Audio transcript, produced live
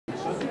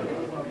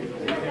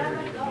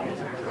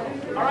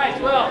All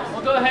right, well,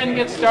 we'll go ahead and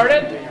get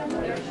started.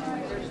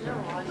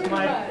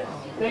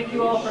 Thank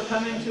you all for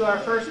coming to our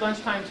first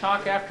lunchtime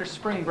talk after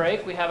spring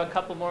break. We have a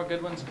couple more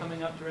good ones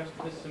coming up the rest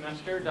of this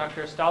semester.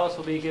 Dr. Astalis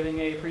will be giving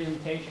a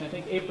presentation, I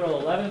think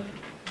April 11th,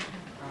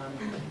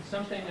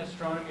 something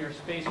astronomy or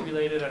space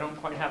related. I don't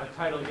quite have a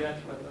title yet,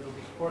 but it'll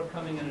be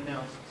forthcoming and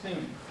announced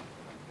soon.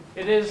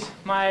 It is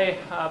my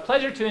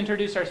pleasure to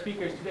introduce our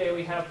speakers today.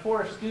 We have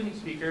 4 student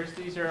speakers.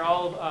 These are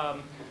all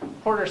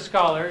Porter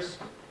scholars.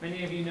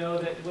 Many of you know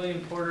that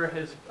William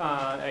Porter,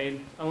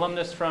 an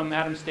alumnus from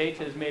Adams State,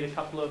 has made a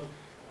couple of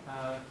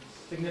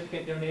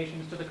significant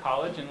donations to the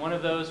college, and one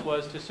of those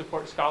was to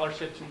support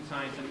scholarships in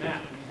science and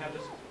math. And we have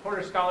this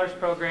Porter Scholars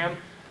Program,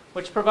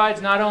 which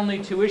provides not only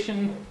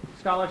tuition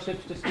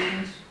scholarships to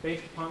students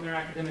based upon their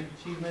academic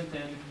achievement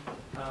and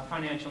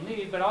financial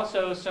need, but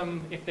also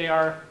some, if they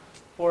are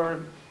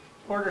Porter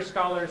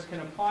scholars, can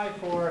apply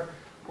for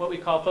what we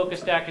call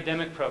focused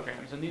academic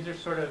programs. And these are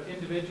sort of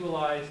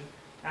individualized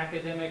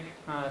academic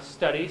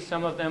studies.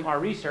 Some of them are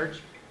research.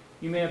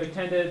 You may have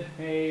attended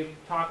a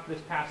talk this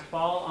past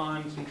fall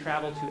on some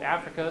travel to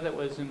Africa that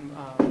was in,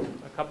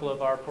 a couple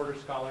of our Porter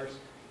scholars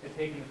had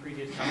taken the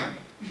previous summer.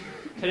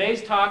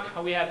 Today's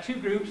talk, we have 2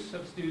 groups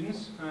of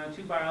students,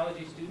 2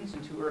 biology students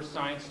and 2 earth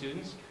science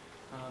students,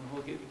 who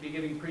will be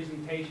giving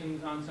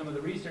presentations on some of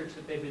the research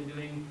that they've been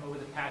doing over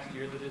the past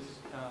year that is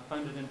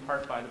funded in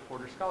part by the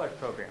Porter Scholars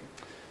Program.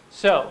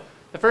 So,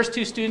 the first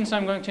 2 students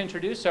I'm going to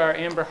introduce are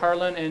Amber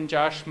Harlan and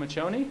Josh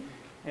Machone.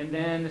 And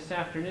then this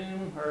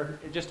afternoon, or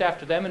just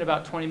after them in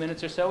about 20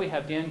 minutes or so, we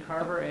have Dan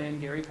Carver and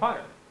Gary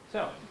Potter.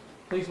 So,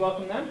 please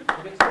welcome them.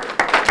 We'll get started.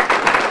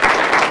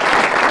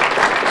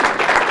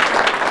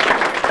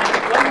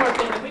 One more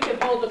thing, if we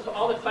could hold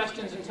all the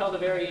questions until the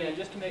very end,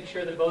 just to make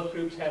sure that both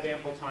groups have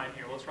ample time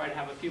here. We'll try to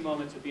have a few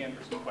moments at the end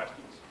for some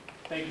questions.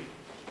 Thank you.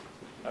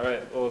 All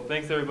right. Well,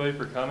 thanks everybody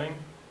for coming.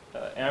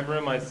 Amber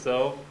and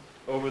myself,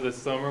 over the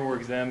summer, we're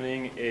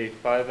examining a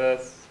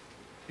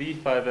the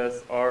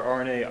 5S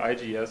rRNA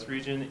IGS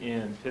region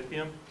in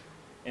Pythium,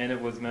 and it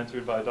was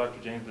mentored by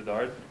Dr. James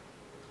Bedard.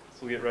 So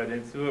we'll get right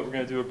into it. We're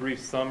going to do a brief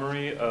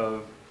summary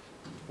of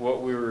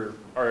what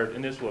our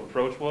initial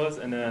approach was,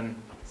 and then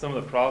some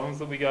of the problems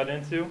that we got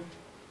into,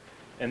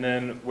 and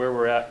then where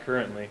we're at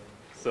currently.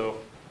 So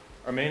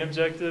our main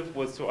objective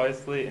was to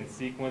isolate and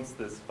sequence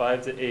this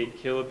 5 to 8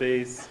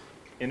 kilobase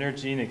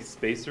intergenic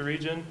spacer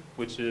region,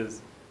 which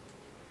is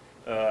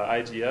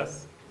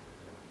IGS.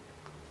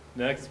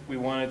 Next, we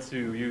wanted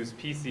to use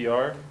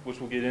PCR, which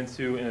we'll get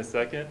into in a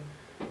second,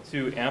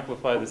 to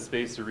amplify the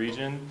spacer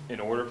region in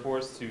order for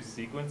us to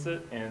sequence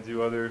it and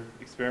do other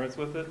experiments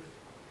with it.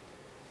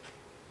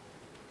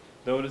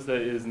 Notice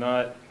that it is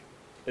not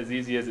as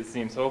easy as it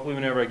seems. Hopefully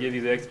whenever I give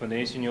you the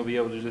explanation, you'll be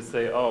able to just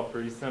say, oh,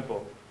 pretty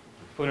simple.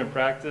 Put in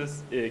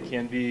practice, it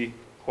can be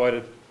quite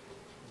a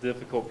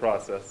difficult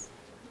process.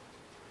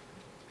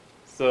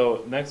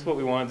 So next, what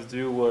we wanted to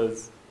do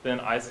was then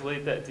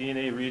isolate that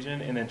DNA region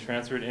and then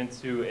transfer it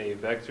into a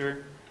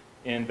vector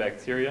in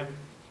bacteria.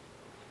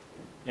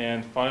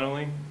 And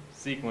finally,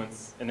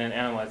 sequence and then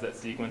analyze that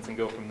sequence and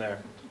go from there.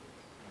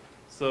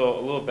 So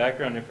a little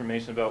background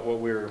information about what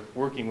we're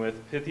working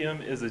with.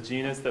 Pythium is a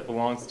genus that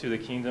belongs to the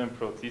kingdom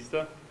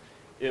Protista.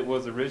 It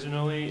was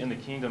originally in the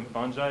kingdom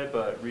Fungi,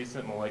 but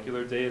recent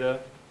molecular data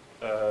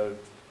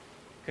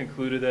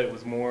concluded that it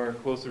was more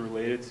closely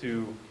related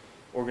to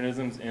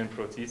organisms in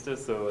Protista,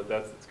 so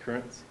that's its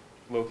current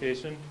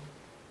location.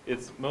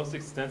 It's most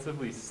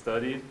extensively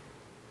studied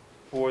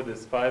for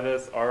this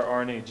 5S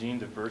rRNA gene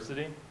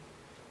diversity,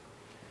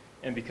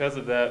 and because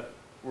of that,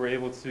 we're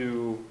able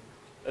to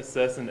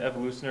assess an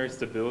evolutionary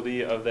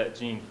stability of that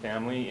gene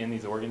family in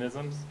these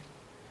organisms.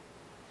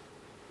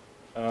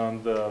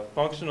 The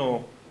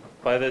functional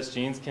 5S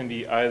genes can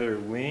be either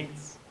linked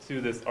to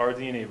this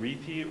rDNA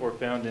repeat or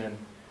found in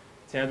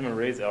tandem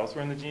arrays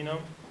elsewhere in the genome.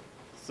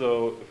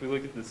 So if we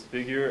look at this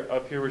figure,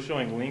 up here we're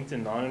showing linked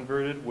and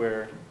non-inverted,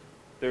 where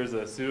there's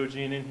a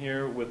pseudogene in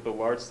here with the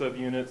large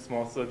subunit,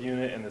 small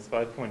subunit, and this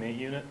 5.8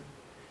 unit.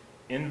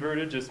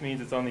 Inverted just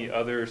means it's on the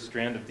other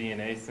strand of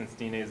DNA, since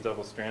DNA is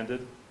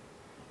double-stranded.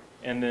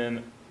 And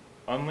then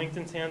unlinked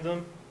in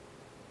tandem,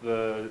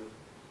 the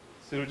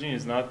pseudogene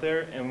is not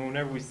there, and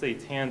whenever we say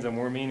tandem,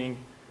 we're meaning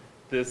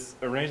this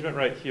arrangement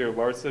right here,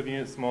 large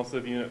subunit, small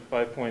subunit,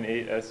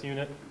 5.8 S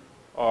unit,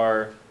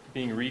 are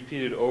being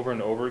repeated over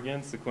and over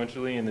again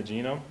sequentially in the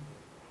genome.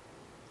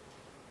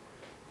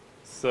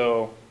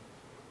 So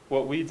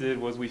what we did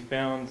was we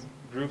found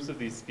groups of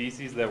these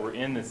species that were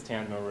in this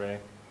tandem array,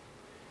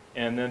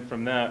 and then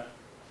from that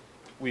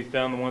we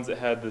found the ones that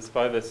had this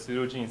 5S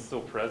pseudogene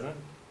still present.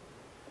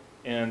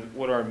 And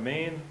what our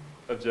main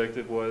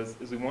objective was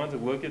is we wanted to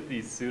look at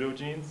these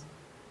pseudogenes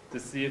to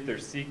see if their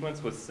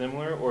sequence was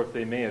similar or if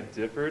they may have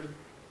differed.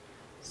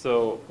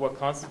 So what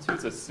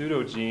constitutes a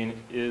pseudogene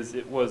is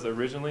it was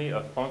originally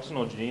a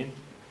functional gene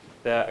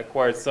that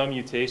acquired some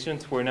mutation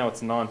to where now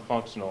it's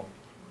non-functional.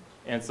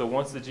 And so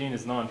once the gene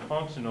is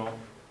non-functional,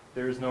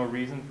 there is no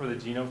reason for the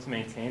genome to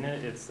maintain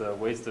it. It's a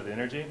waste of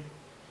energy.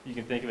 You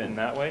can think of it in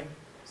that way.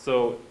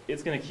 So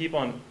it's going to keep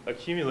on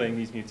accumulating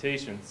these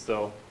mutations.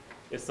 So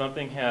If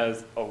something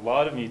has a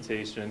lot of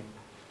mutation,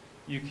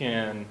 you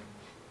can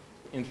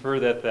infer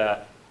that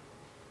that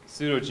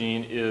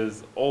pseudogene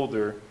is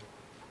older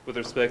with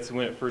respect to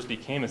when it first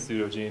became a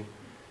pseudogene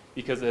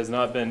because it has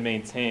not been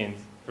maintained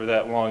for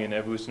that long in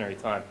evolutionary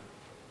time.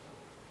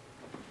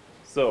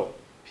 So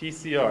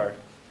PCR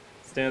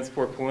stands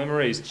for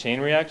polymerase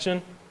chain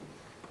reaction.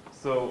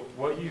 So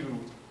what you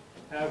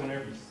have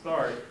whenever you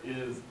start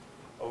is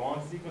a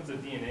long sequence of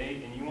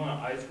DNA, and you want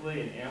to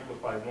isolate and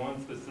amplify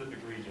one specific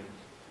region.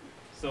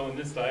 So in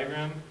this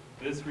diagram,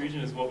 this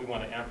region is what we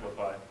want to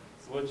amplify.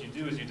 So what you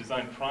do is you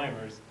design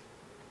primers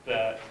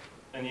that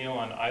anneal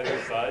on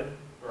either side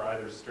or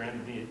either strand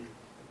of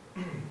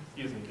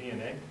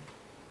DNA.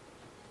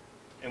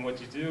 And what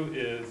you do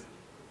is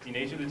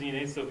denature the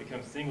DNA so it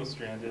becomes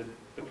single-stranded,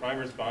 the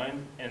primers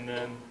bind, and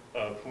then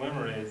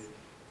polymerase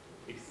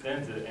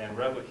extends it and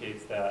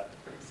replicates that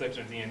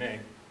section of DNA.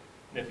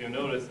 And if you'll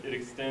notice, it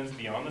extends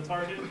beyond the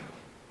target,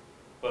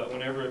 but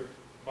whenever it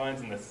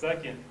binds in the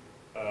second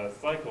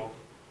cycle,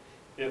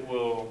 it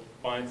will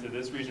bind to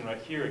this region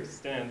right here,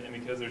 extend, and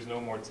because there's no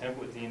more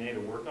template DNA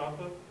to work off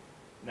of,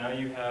 now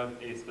you have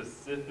a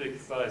specific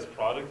size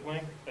product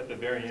length at the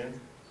very end,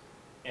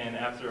 and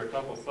after a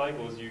couple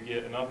cycles, you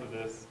get enough of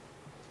this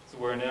to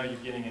where now you're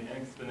getting an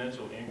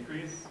exponential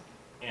increase,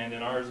 and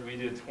in ours, we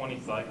did 20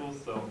 cycles,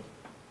 so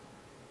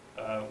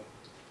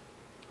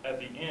at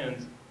the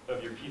end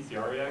of your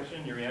PCR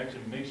reaction, your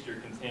reaction mixture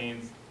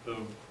contains the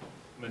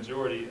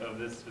majority of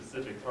this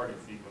specific target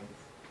sequence.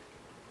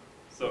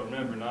 So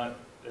remember, not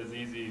as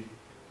easy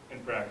in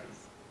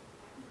practice.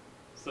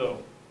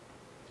 So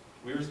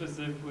we were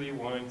specifically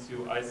wanting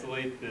to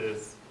isolate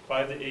this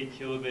 5 to 8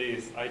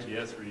 kilobase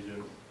IGS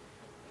region.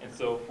 And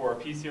so for our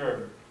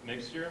PCR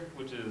mixture,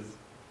 which is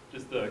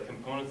just the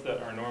components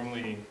that are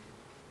normally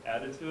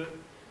added to it,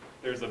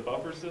 there's a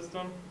buffer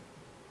system,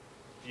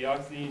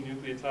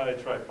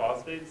 deoxynucleotide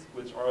triphosphates,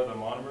 which are the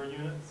monomer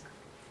units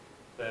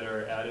that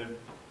are added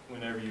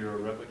whenever you're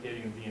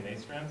replicating the DNA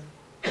strands.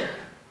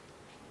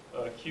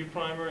 Q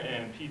primer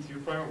and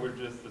P2 primer were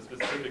just the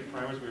specific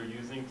primers we were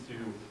using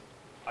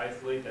to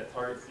isolate that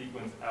target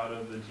sequence out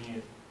of the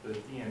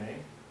DNA.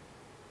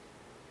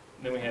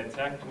 And then we had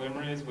Taq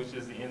polymerase, which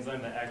is the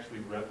enzyme that actually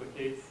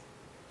replicates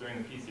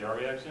during the PCR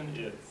reaction.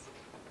 It's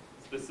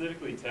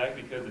specifically Taq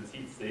because it's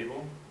heat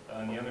stable.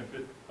 In the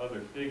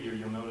other figure,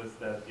 you'll notice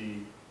that the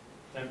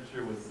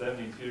temperature was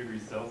 72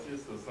 degrees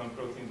Celsius, so some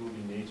proteins will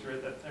be nature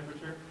at that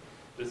temperature.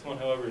 This one,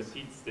 however, is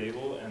heat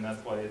stable, and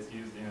that's why it's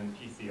used in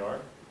PCR.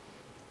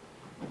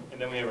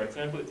 And then we have our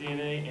template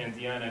DNA and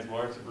deionized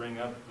water to bring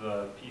up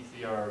the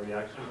PCR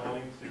reaction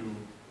volume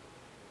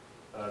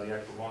to the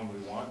actual volume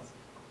we want.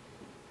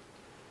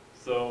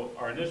 So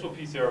our initial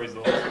PCR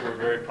results were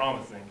very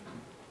promising.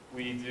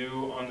 We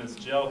do, on this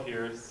gel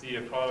here, see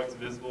a product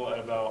visible at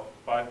about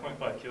 5.5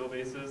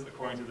 kilobases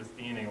according to this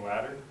DNA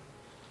ladder,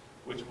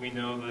 which we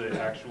know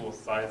the actual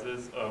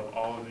sizes of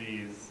all of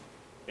these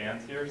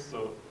bands here.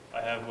 So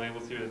I have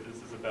labels here that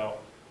this is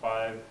about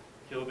 5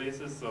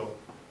 kilobases, so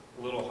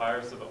a little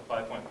higher, so about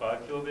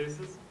 5.5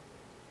 kilobases.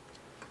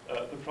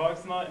 The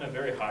product's not in a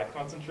very high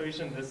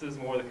concentration. This is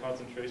more the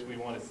concentration we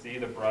want to see.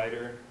 The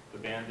brighter the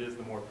band is,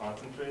 the more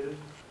concentrated.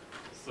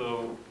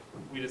 So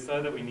we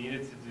decided that we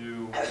needed to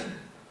do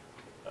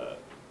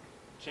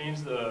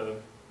change the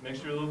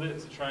mixture a little bit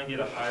to try and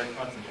get a higher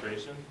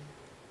concentration.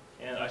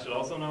 And I should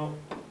also note,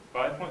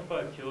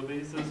 5.5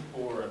 kilobases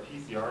for a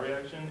PCR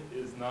reaction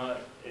is not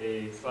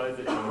a size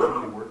that you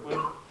normally work with.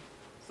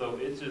 So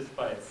it just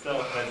by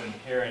itself has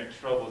inherent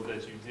troubles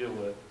that you deal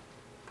with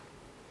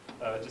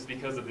just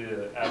because of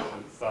the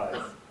absolute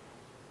size.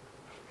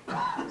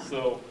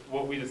 So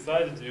what we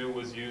decided to do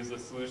was use a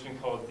solution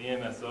called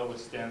DMSO, which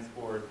stands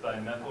for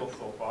dimethyl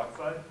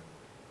sulfoxide.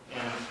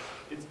 And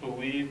it's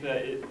believed that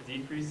it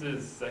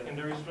decreases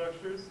secondary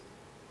structures.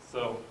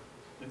 So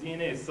the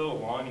DNA is so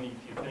long, and if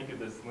you think of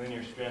this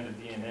linear strand of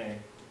DNA,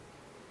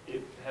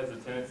 it has a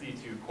tendency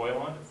to coil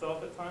on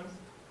itself at times.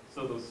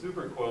 So those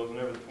supercoils,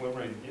 whenever the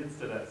polymerase gets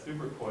to that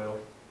supercoil,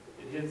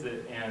 it hits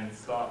it and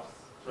stops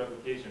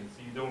replication,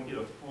 so you don't get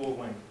a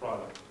full-length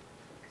product.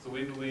 So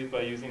we believe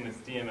by using this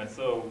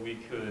DMSO, we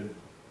could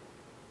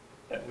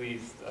at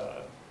least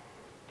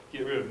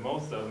get rid of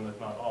most of them, if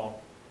not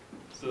all,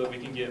 so that we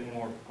can get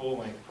more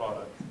full-length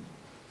product.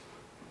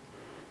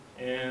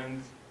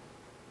 And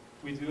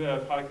we do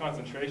have high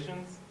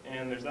concentrations,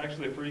 and there's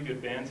actually a pretty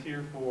good band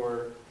here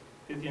for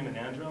Pythium and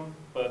andrum,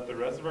 but the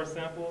rest of our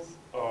samples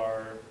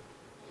are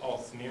all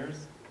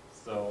smears,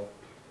 so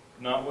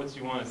not what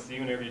you want to see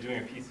whenever you're doing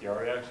a PCR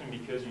reaction,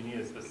 because you need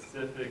a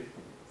specific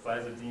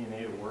size of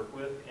DNA to work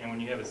with, and when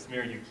you have a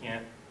smear, you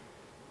can't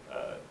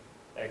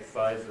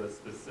excise a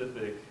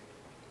specific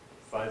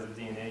size of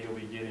DNA. You'll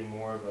be getting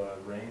more of a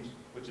range,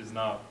 which is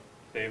not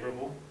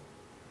favorable.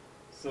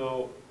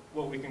 So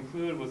what we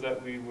concluded was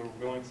that we were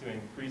going to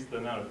increase the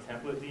amount of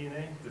template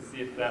DNA to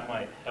see if that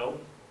might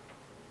help,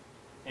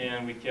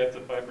 and we kept a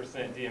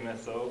 5%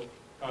 DMSO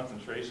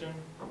concentration,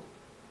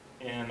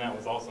 and that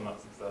was also not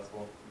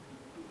successful.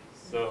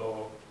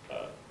 So,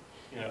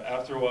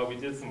 after a while we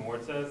did some more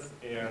tests,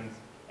 and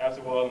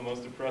after a while, the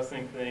most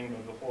depressing thing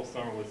of the whole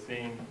summer was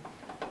seeing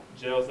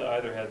gels that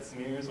either had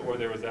smears or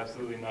there was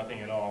absolutely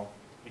nothing at all,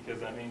 because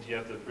that means you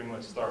have to pretty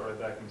much start right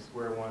back from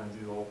square one and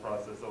do the whole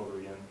process over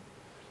again.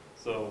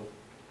 So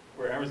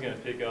where Amber's going to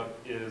pick up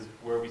is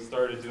where we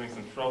started doing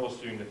some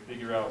troubleshooting to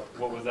figure out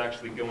what was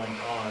actually going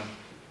on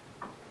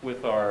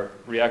with our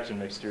reaction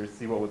mixture,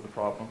 see what was the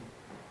problem.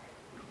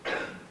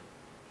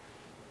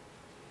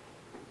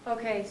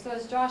 Okay, so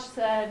as Josh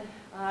said,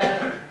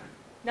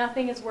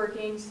 nothing is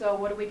working, so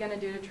what are we going to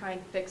do to try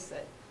and fix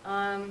it?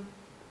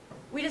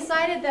 We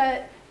decided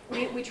that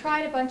we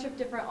tried a bunch of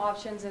different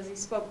options as he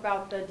spoke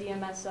about the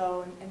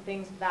DMSO and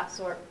things of that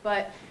sort,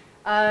 but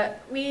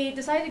we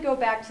decided to go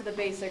back to the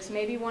basics.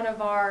 Maybe one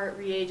of our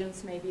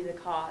reagents may be the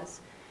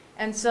cause.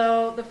 And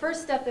so the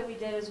first step that we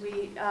did is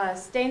we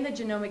stained the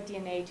genomic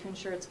DNA to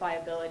ensure its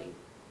viability.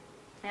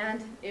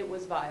 And it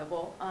was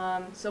viable.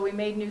 So we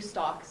made new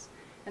stocks,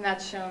 and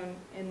that's shown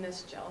in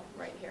this gel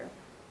right here.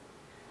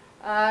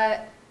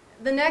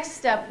 The next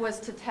step was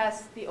to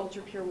test the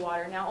ultrapure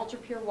water. Now,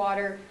 ultrapure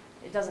water,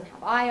 it doesn't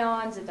have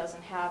ions, it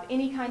doesn't have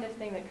any kind of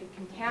thing that could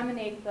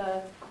contaminate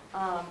the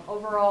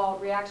overall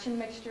reaction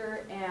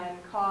mixture and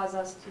cause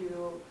us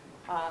to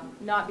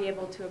not be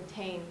able to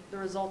obtain the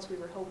results we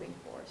were hoping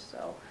for.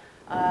 So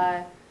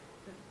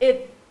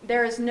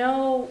there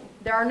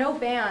are no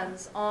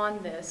bands on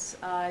this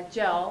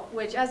gel,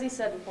 which, as he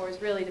said before,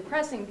 is really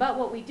depressing. But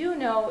what we do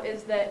know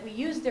is that we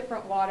use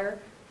different water,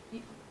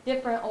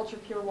 different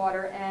ultrapure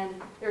water,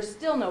 and there's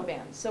still no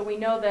bands. So we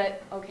know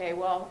that, okay,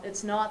 well,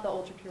 it's not the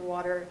ultrapure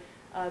water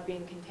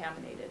being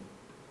contaminated.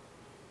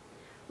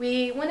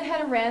 We went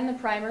ahead and ran the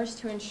primers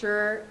to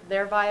ensure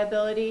their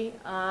viability,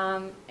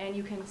 and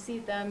you can see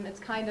them. It's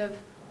kind of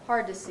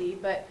hard to see,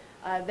 but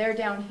they're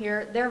down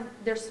here.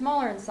 They're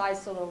smaller in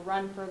size, so they'll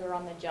run further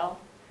on the gel.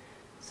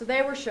 So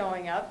they were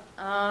showing up,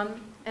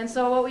 and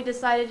so what we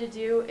decided to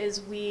do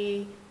is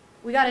we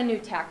got a new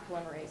Taq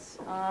polymerase.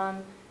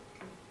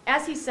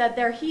 As he said,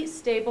 they're heat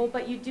stable,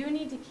 but you do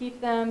need to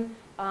keep them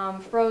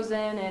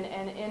frozen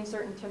and in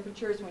certain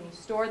temperatures when you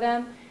store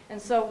them.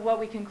 And so what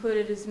we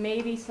concluded is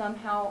maybe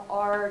somehow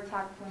our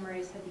Taq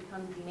polymerase had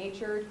become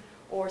denatured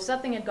or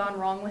something had gone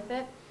wrong with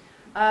it.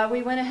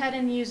 We went ahead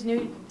and used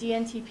new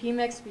DNTP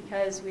mix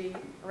because we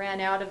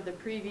ran out of the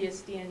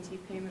previous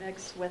DNTP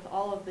mix with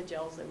all of the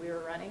gels that we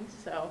were running.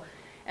 So,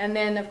 and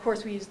then of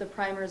course we used the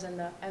primers and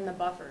the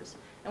buffers.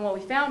 And what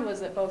we found was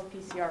that both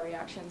PCR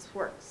reactions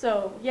worked.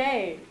 So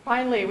yay,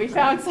 finally we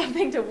found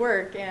something to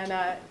work, and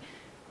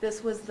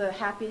this was the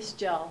happiest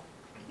gel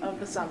of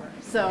the summer.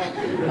 So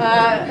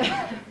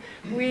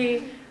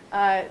we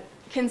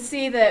can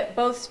see that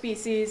both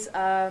species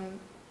of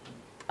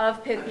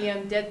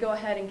Pythium did go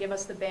ahead and give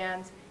us the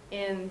bands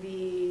in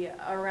the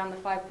around the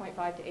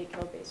 5.5 to 8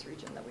 kilobase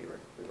region that we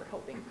were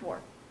hoping for.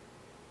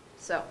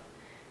 So,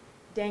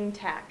 dang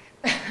Taq.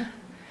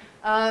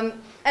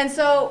 And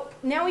so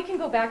now we can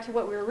go back to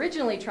what we were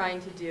originally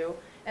trying to do,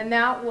 and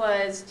that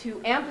was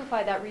to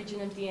amplify that region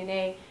of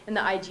DNA in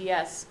the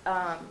IGS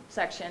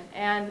section,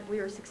 and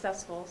we were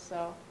successful.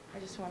 So I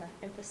just want to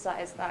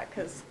emphasize that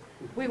because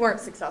we weren't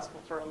successful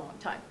for a long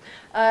time.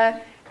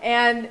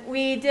 And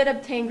we did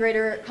obtain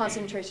greater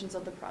concentrations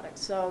of the product.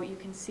 So you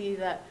can see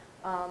that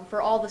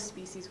for all the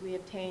species, we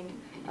obtained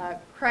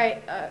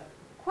quite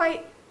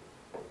great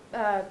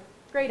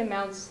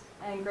amounts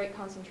and great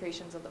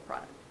concentrations of the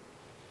product.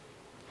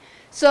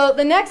 So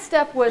the next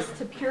step was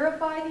to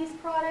purify these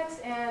products,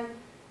 and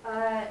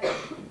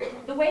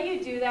the way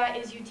you do that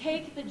is you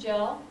take the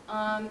gel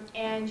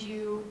and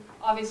you,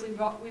 obviously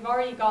we've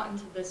already gotten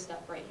to this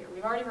step right here.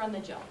 We've already run the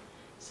gel.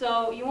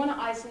 So you want to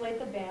isolate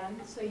the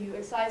band, so you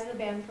excise the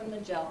band from the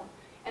gel,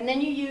 and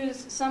then you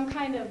use some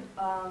kind of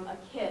a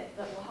kit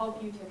that will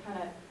help you to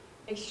kind of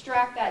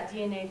extract that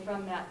DNA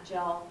from that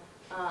gel.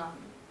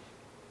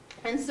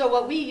 And so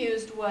what we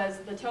used was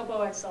the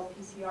Topo XL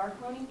PCR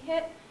cloning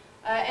kit.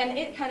 And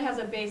it kind of has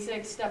a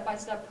basic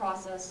step-by-step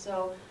process.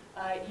 So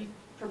you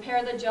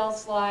prepare the gel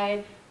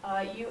slide,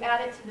 you add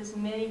it to this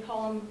mini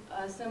column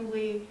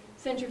assembly,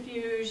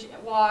 centrifuge,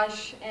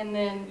 wash, and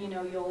then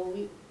you'll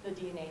elute the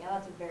DNA. Now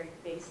that's a very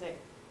basic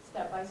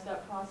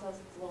step-by-step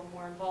process. It's a little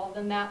more involved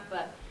than that,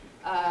 but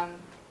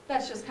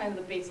that's just kind of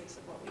the basics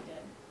of what we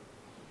did.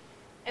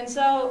 And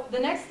so the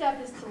next step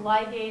is to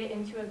ligate it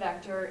into a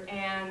vector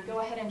and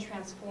go ahead and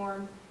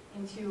transform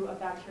into a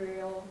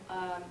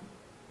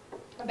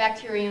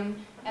bacterium,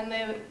 and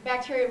the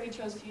bacteria we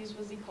chose to use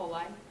was E.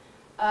 coli.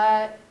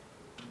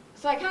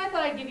 So I kind of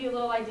thought I'd give you a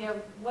little idea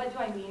of what do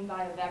I mean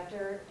by a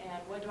vector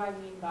and what do I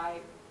mean by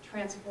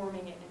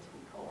transforming it into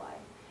E. coli.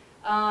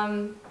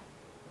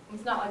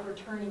 It's not like we're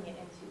turning it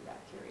into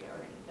bacteria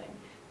or anything.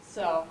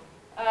 So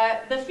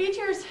the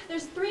features,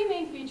 there's three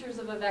main features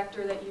of a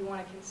vector that you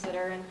want to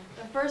consider, and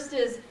the first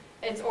is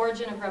its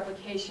origin of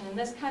replication, and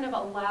this kind of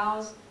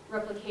allows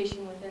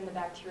replication within the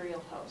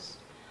bacterial host.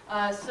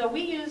 So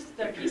we used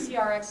the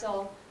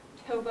PCR-XL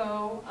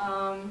Topo,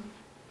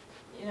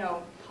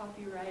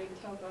 copyright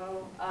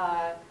Topo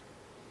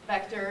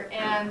vector,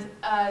 and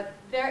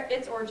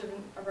its origin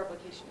of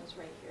replication is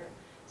right here.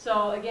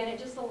 So again, it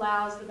just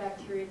allows the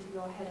bacteria to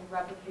go ahead and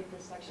replicate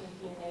this section of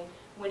DNA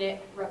when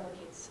it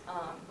replicates its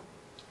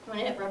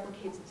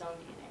own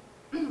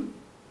DNA.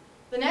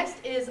 The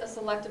next is a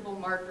selectable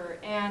marker,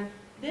 and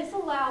this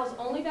allows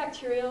only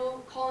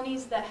bacterial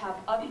colonies that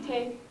have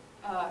taken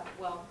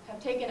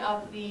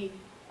up the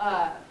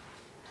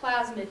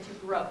plasmid to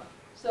grow.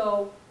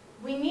 So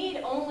we need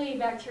only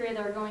bacteria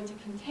that are going to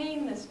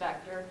contain this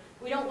vector.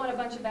 We don't want a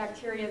bunch of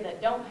bacteria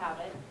that don't have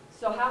it.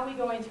 So how are we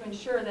going to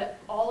ensure that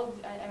all of,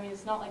 I mean,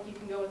 it's not like you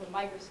can go with a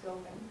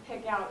microscope and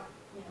pick out,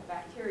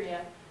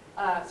 bacteria.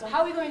 So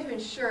how are we going to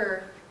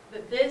ensure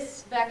that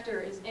this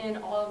vector is in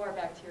all of our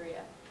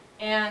bacteria?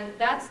 And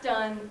that's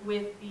done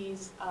with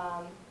these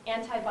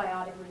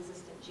antibiotic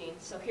resistant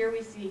genes. So here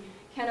we see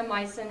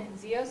kanamycin and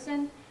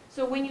zeosin.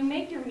 So when you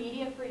make your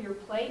media for your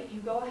plate, you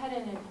go ahead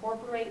and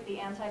incorporate the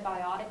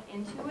antibiotic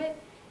into it.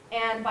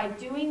 And by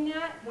doing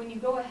that, when you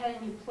go ahead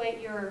and you plate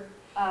your,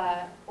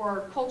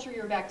 or culture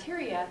your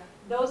bacteria,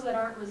 those that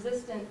aren't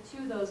resistant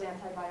to those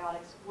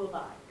antibiotics will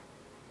die.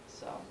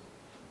 So.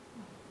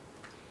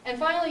 And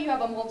finally, you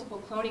have a multiple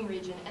cloning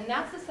region, and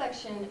that's the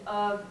section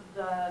of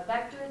the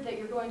vector that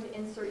you're going to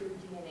insert your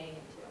DNA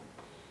into.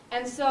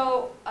 And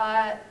so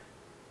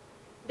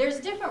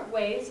there's different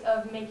ways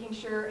of making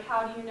sure,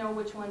 how do you know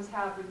which ones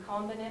have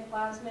recombinant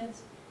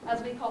plasmids,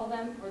 as we call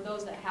them, or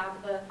those that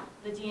have the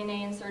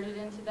DNA inserted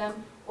into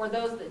them, or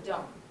those that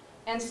don't.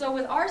 And so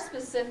with our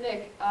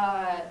specific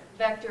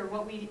vector,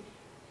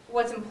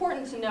 what's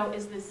important to know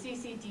is the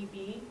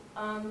CCDB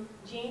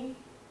gene.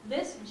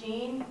 This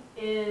gene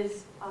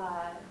is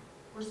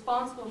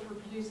responsible for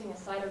producing a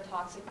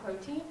cytotoxic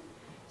protein.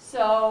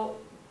 So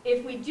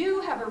if we do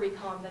have a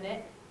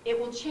recombinant, it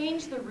will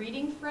change the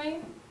reading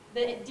frame.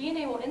 The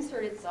DNA will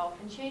insert itself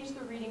and change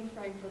the reading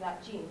frame for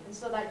that gene. And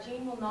so that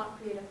gene will not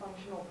create a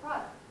functional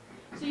product.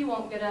 So you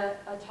won't get a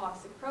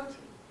toxic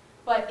protein.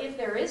 But if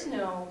there is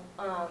no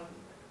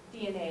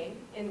DNA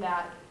in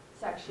that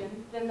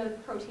section, then the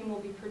protein will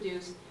be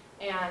produced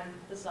and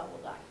the cell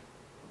will die.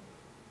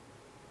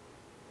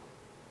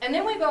 And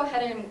then we go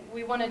ahead and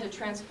we wanted to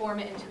transform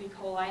it into E.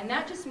 coli, and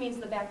that just means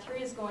the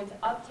bacteria is going to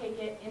uptake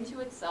it into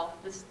itself,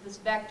 this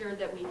vector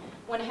that we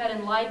went ahead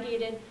and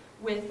ligated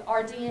with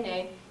our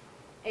DNA.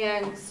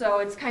 And so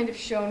it's kind of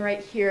shown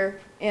right here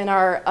in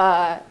our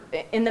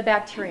in the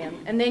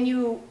bacterium. And then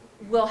you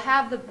will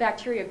have the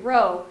bacteria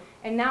grow,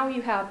 and now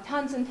you have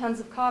tons and tons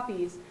of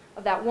copies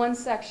of that one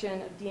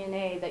section of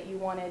DNA that you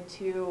wanted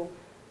to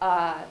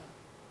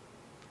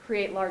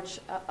create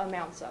large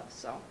amounts of.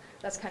 So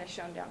that's kind of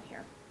shown down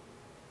here.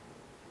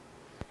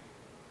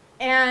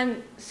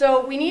 And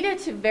so we needed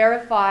to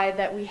verify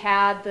that we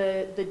had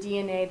the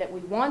DNA that we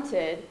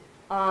wanted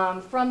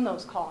from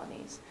those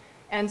colonies.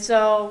 And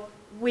so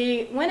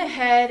we went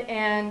ahead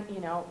and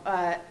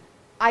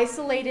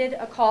isolated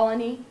a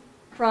colony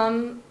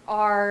from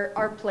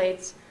our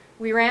plates.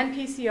 We ran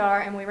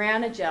PCR and we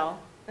ran a gel,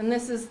 and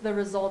this is the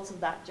results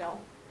of that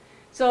gel.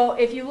 So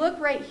if you look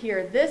right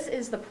here, this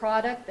is the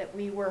product that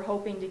we were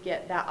hoping to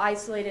get, that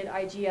isolated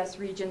IGS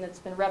region that's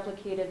been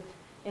replicated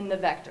in the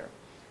vector.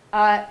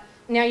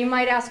 Now you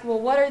might ask, well,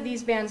 what are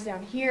these bands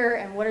down here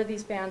and what are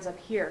these bands up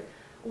here?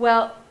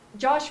 Well,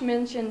 Josh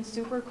mentioned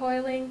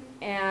supercoiling,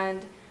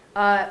 and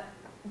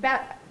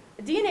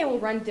DNA will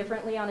run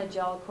differently on a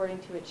gel according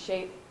to its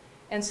shape.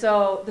 And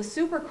so the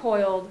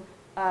supercoiled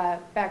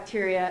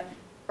bacteria,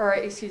 or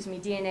excuse me,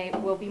 DNA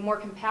will be more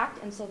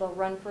compact, and so they'll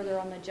run further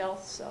on the gel,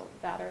 so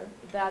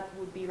that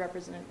would be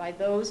represented by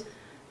those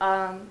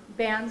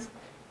bands.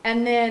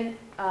 And then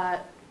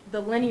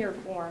the linear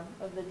form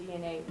of the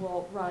DNA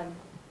won't run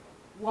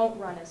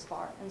as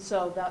far, and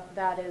so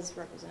that is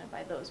represented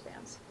by those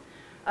bands.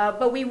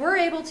 But we were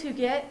able to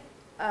get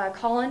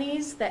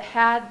colonies that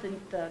had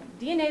the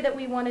DNA that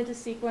we wanted to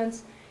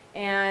sequence,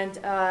 and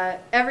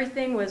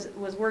everything was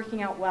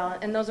working out well,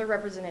 and those are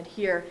represented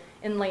here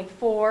in lane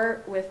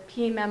 4 with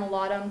P.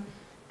 mammillatum,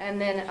 and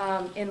then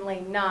in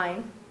lane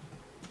 9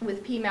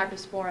 with P.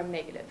 macrosporum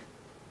negative.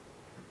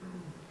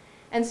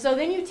 And so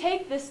then you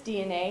take this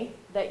DNA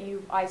that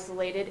you've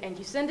isolated and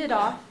you send it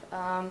off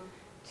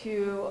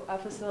to a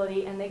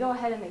facility, and they go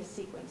ahead and they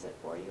sequence it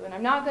for you. And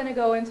I'm not going to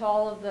go into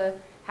all of the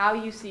how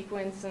you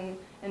sequence and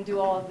do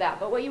all of that.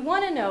 But what you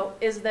want to know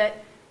is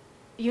that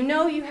you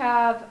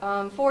have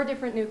 4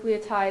 different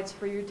nucleotides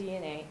for your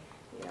DNA.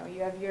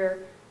 You have your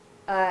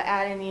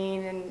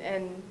adenine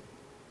and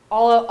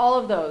all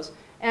of those.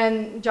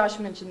 And Josh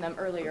mentioned them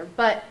earlier.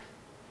 But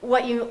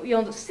what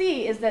you'll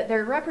see is that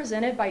they're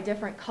represented by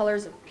different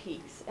colors of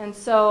peaks. And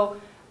so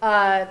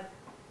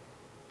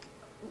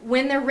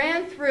when they're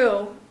ran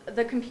through,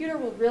 the computer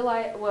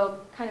will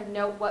kind of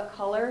note what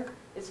color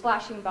is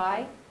flashing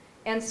by.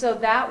 And so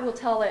that will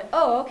tell it,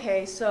 oh,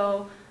 okay,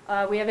 so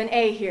we have an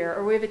A here,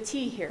 or we have a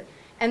T here.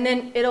 And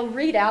then it'll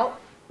read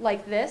out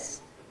like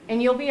this,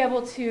 and you'll be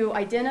able to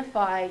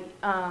identify,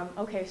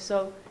 okay,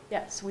 so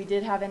yes, we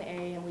did have an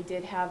A and we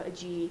did have a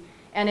G,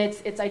 and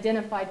it's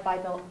identified by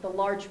the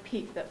large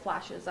peak that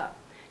flashes up.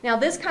 Now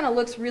this kind of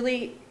looks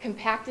really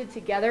compacted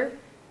together.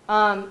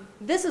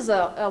 This is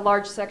a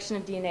large section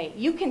of DNA.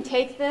 You can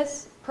take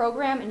this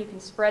program, and you can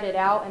spread it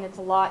out, and it's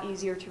a lot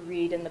easier to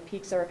read, and the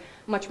peaks are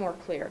much more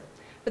clear.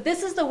 But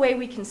this is the way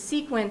we can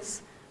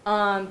sequence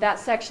that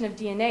section of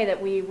DNA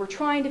that we were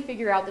trying to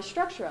figure out the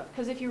structure of.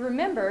 Because if you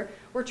remember,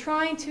 we're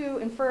trying to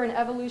infer an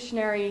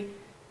evolutionary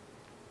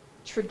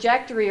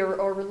trajectory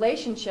or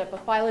relationship, a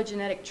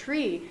phylogenetic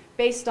tree,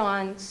 based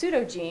on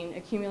pseudogene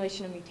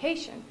accumulation and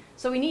mutation.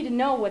 So we need to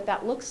know what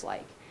that looks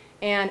like.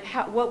 And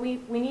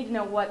we need to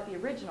know what the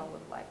original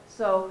looked like.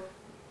 So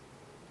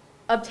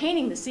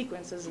obtaining the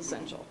sequence is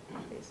essential,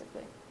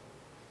 basically.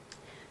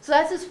 So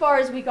that's as far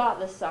as we got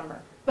this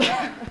summer.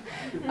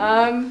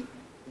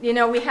 You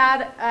know, we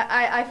had,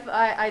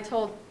 I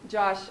told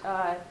Josh,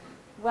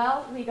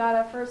 well, we got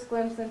a first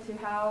glimpse into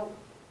how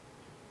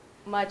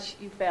much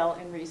you fail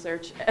in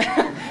research.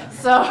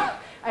 So,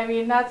 I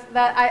mean,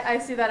 I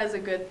see that as a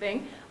good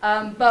thing.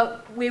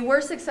 But we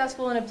were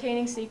successful in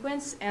obtaining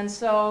sequence, and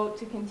so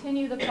to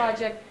continue the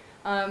project,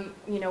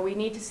 you know, we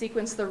need to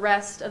sequence the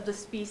rest of the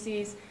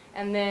species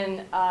and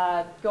then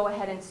go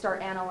ahead and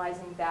start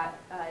analyzing that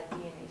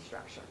DNA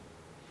structure.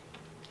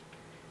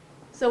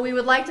 So we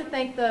would like to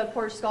thank the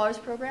Porter Scholars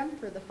Program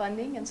for the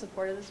funding and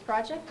support of this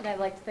project, and I'd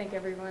like to thank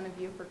every one of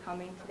you for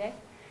coming today.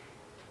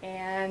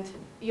 And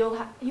you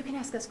can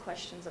ask us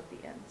questions at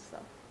the end. So.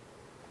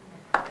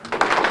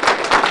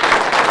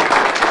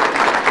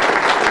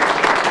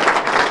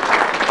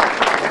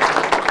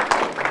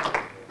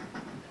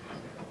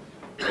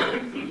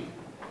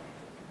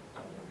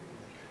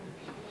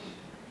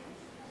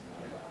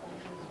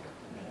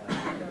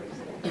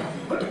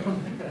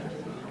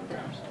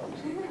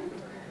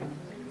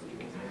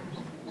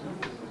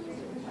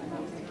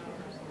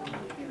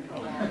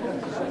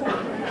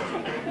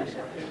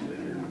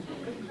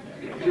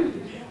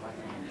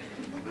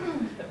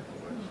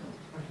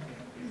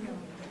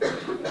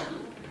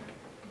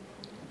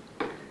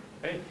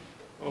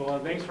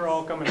 Thanks for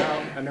all coming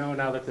out. I know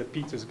now that the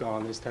pizza's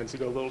gone, this tends to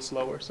go a little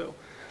slower, so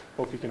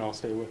hope you can all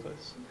stay with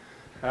us.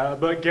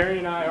 But Gary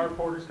and I are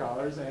Porter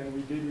Scholars, and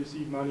we did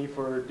receive money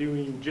for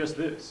doing just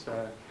this,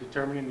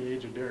 determining the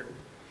age of dirt,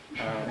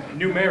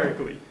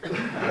 numerically.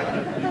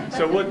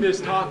 So what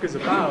this talk is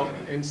about,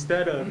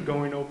 instead of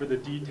going over the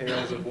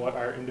details of what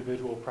our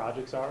individual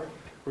projects are,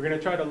 we're going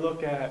to try to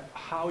look at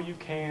how you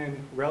can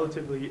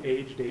relatively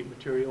age-date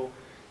material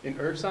in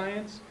earth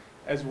science,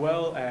 as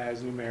well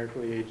as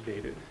numerically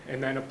age-dated,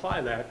 and then apply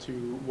that to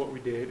what we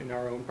did in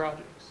our own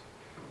projects.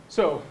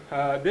 So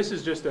this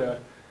is just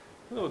a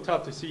little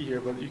tough to see here,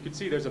 but you can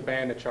see there's a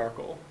band of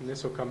charcoal, and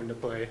this will come into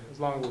play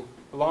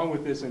along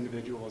with this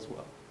individual as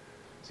well.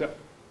 So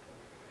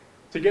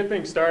to get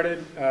things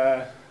started,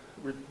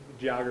 we're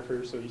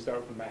geographers, so you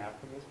start with a map,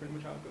 and that's pretty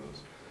much how it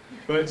goes.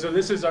 But so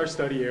this is our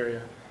study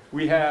area.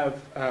 We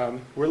have,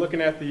 we're looking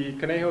at the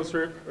Conejos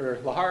River, or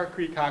Jara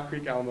Creek, Hot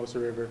Creek, Alamosa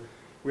River.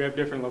 We have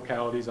different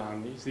localities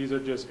on these. These are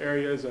just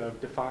areas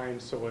of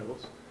defined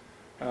soils.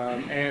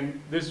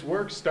 And this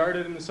work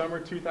started in the summer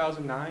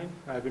 2009.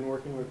 I've been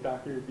working with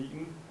Dr.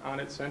 Beaton on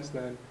it since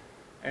then.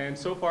 And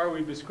so far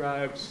we've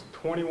described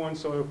 21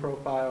 soil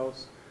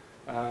profiles,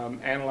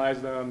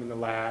 analyzed them in the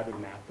lab,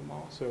 and mapped them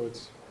all. So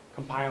it's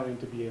compiling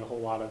to be a whole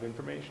lot of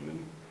information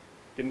and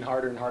getting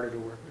harder and harder to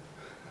work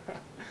with.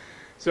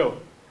 So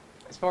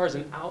as far as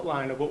an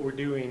outline of what we're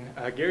doing,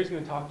 Gary's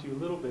going to talk to you a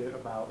little bit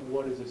about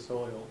what is a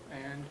soil.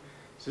 And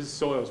this is a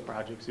soils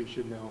project, so you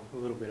should know a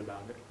little bit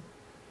about it.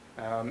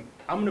 I'm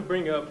going to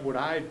bring up what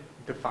I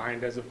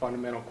defined as the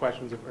fundamental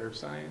questions of earth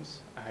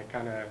science. I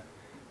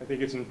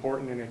think it's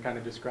important, and it kind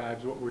of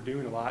describes what we're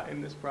doing a lot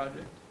in this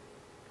project.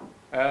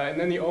 And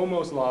then the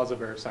almost laws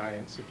of earth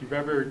science. If you've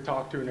ever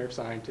talked to an earth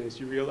scientist,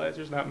 you realize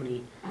there's not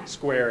many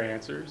square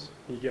answers.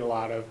 You get a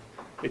lot of,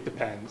 it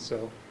depends.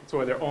 So that's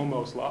why they're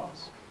almost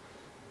laws.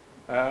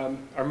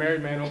 Our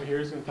married man over here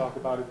is going to talk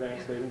about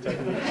advanced dating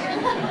techniques.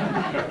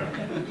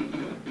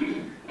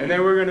 And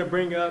then we're going to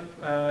bring up,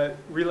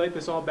 relate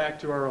this all back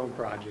to our own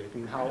project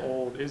and how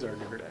old is our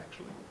dirt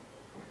actually.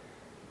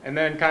 And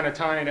then kind of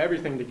tying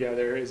everything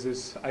together is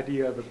this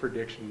idea of a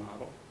prediction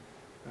model.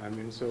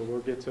 And so we'll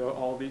get to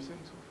all these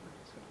things.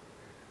 So,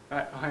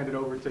 I'll hand it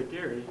over to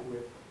Gary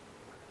with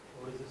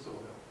what is a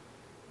soil?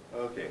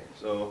 Okay,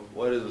 so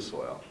what is a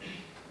soil?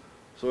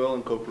 Soil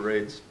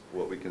incorporates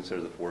what we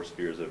consider the four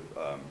spheres of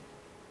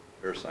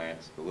earth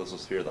science: the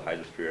lithosphere, the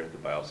hydrosphere, the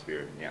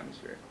biosphere, and the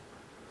atmosphere.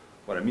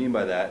 What I mean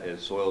by that is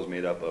soil is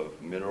made up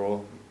of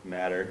mineral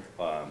matter,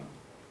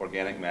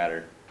 organic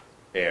matter,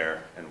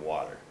 air, and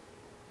water.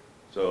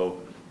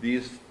 So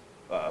these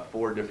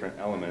four different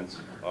elements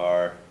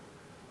are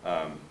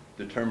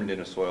determined in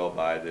a soil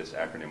by this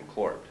acronym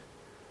CLORT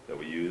that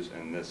we use,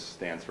 and this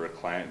stands for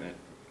climate,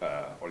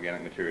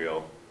 organic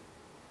material,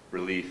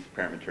 relief,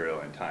 parent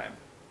material, and time.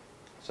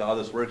 So how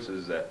this works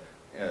is that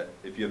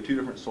if you have two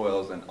different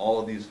soils, then all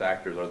of these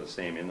factors are the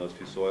same in those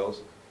two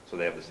soils. So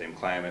they have the same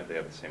climate, they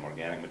have the same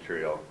organic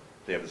material,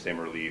 they have the same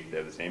relief, they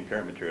have the same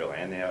parent material,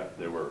 and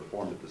they were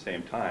formed at the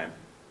same time,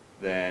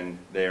 then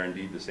they are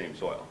indeed the same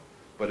soil.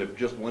 But if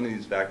just one of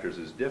these factors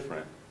is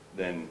different,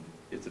 then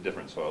it's a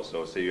different soil.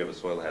 So say you have a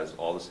soil that has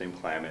all the same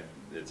climate,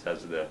 it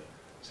has the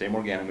same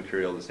organic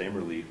material, the same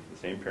relief, the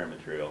same parent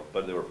material,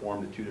 but they were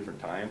formed at 2 different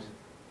times,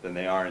 then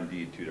they are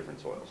indeed 2 different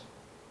soils.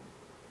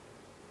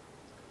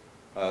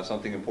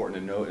 Something important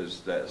to note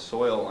is that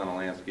soil on a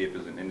landscape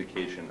is an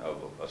indication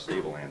of a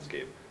stable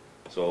landscape.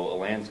 So a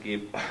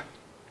landscape,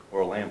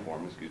 or a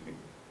landform, excuse me,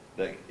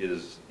 that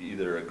is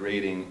either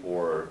aggrading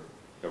or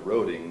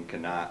eroding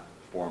cannot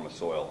form a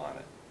soil on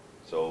it.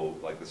 So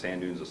like the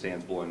sand dunes, the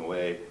sand's blowing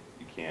away,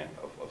 a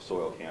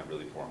soil can't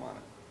really form on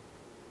it.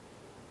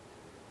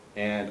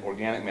 And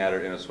organic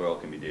matter in a soil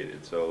can be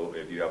dated. So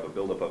if you have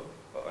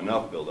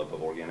enough buildup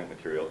of organic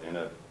material in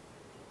a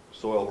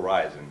soil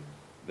horizon,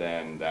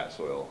 then that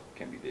soil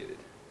can be dated.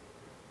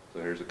 So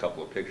here's a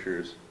couple of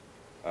pictures.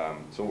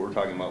 So what we're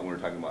talking about when we're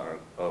talking about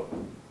what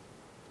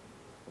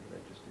did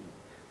I just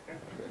do?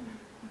 Okay.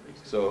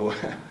 So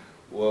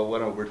well,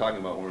 what we're talking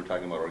about when we're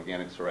talking about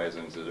organic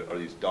horizons are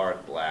these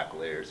dark black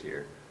layers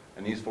here.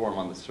 And these form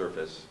on the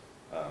surface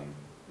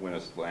when a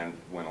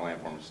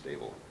landform is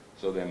stable.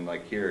 So then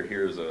like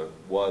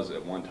was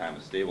at one time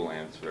a stable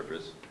land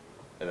surface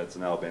and that's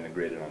now been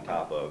degraded on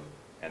top of,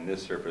 and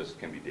this surface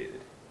can be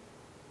dated.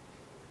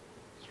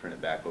 Let's turn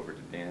it back over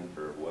to Dan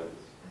for what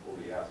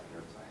we ask in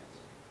earth science.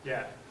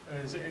 Yeah,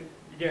 and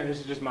again, this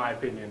is just my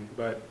opinion,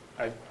 but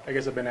I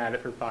guess I've been at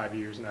it for 5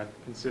 years and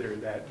I've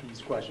considered that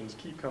these questions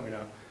keep coming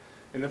up.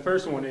 And the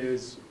first one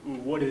is,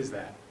 what is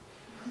that?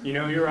 You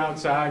know, you're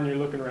outside and you're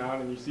looking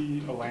around and you see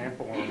a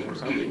landform or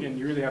something and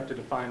you really have to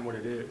define what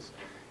it is.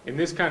 And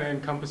this kind of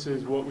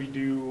encompasses what we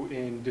do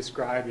in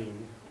describing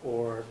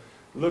or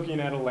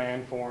looking at a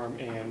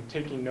landform and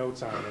taking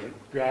notes on it,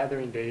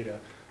 gathering data,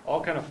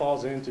 all kind of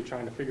falls into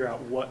trying to figure out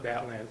what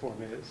that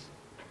landform is.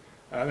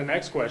 The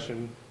next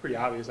question, pretty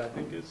obvious I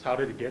think, is how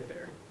did it get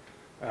there?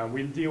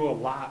 We deal a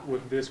lot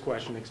with this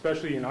question,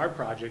 especially in our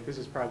project. This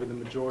is probably the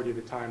majority of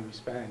the time we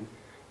spend,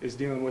 is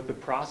dealing with the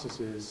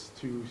processes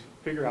to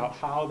figure out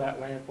how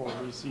that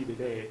landform we see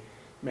today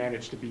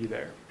managed to be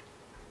there.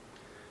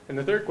 And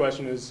the third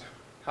question is,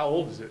 how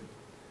old is it?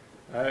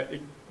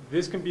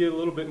 This can be a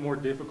little bit more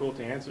difficult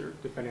to answer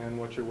depending on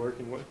what you're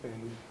working with.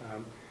 And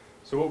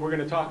so what we're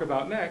going to talk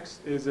about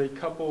next is a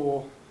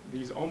couple,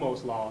 these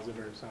almost laws of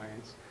earth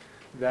science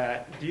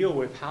that deal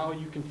with how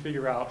you can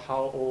figure out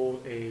how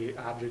old a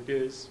object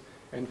is.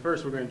 And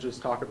first we're going to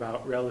just talk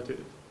about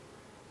relative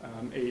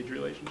age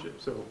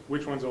relationship. So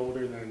which one's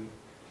older than,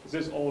 is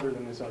this older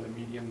than this other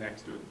medium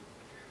next to it?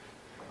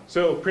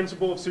 So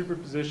principle of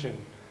superposition.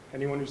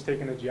 Anyone who's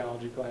taken a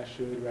geology class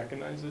should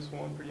recognize this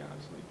one pretty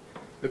honestly.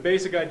 The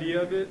basic idea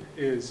of it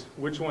is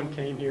which one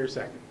came here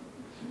second.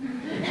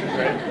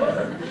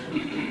 Right?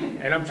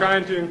 And I'm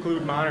trying to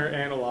include modern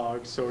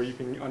analogs so you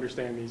can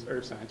understand these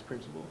earth science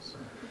principles.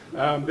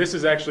 This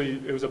is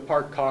actually, it was a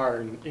parked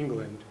car in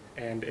England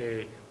and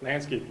a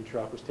landscaping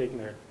truck was taking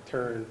their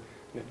turn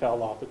and it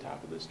fell off the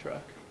top of this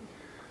truck.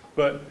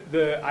 But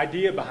the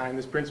idea behind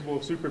this principle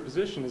of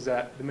superposition is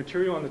that the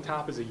material on the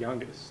top is the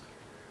youngest.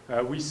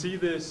 We see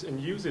this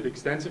and use it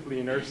extensively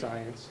in earth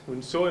science.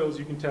 In soils,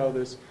 you can tell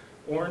this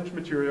orange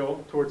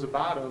material towards the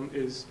bottom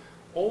is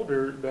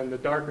older than the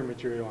darker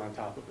material on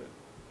top of it.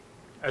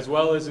 As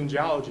well as in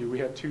geology, we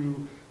have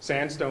 2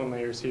 sandstone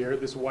layers here.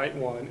 This white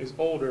one is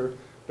older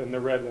than the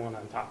red one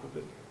on top of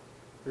it.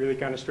 Really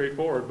kind of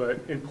straightforward, but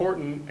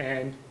important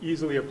and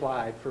easily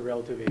applied for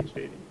relative age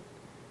dating.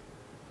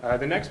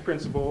 The next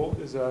principle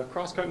is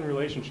cross-cutting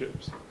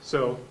relationships.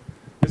 So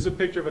this is a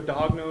picture of a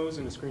dog nose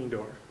and a screen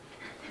door.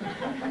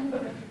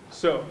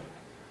 So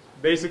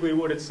basically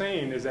what it's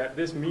saying is that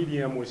this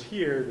medium was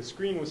here, the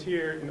screen was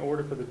here in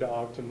order for the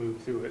dog to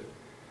move through it.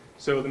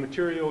 So the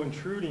material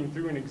intruding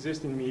through an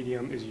existing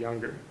medium is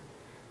younger.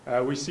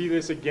 We see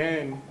this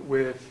again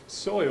with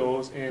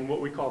soils and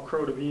what we call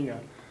crotovina.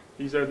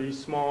 These are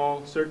these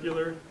small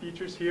circular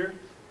features here.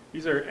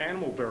 These are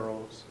animal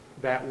burrows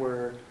that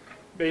were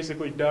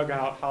basically dug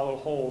out hollow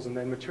holes and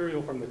then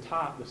material from the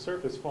top, the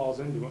surface, falls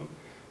into them.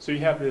 So you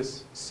have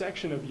this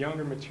section of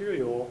younger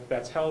material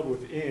that's held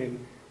within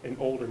an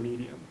older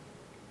medium.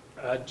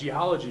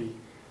 Geology,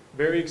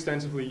 very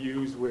extensively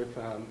used with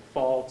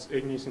faults,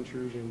 igneous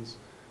intrusions,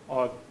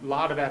 a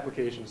lot of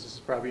applications. This is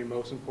probably the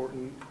most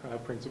important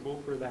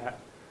principle for that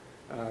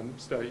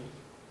study.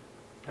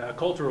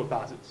 Cultural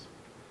deposits.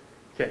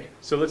 Okay,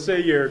 so let's say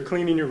you're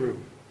cleaning your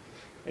room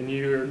and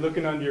you're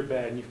looking under your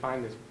bed and you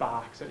find this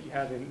box that you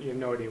have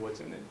no idea what's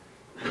in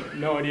it.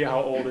 No idea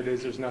how old it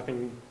is, there's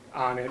nothing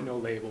on it, no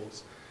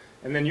labels.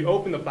 And then you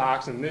open the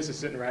box and this is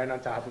sitting right on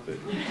top of it.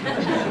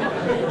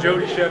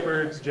 Jody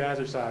Shepard's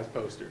Jazzercise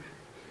poster.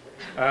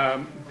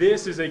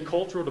 This is a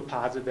cultural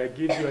deposit that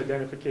gives you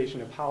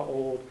identification of how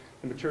old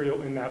the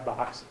material in that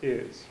box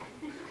is.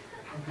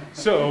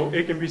 So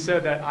it can be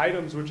said that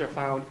items which are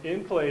found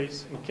in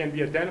place and can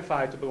be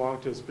identified to belong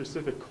to a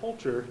specific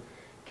culture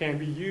can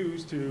be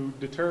used to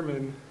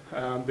determine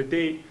the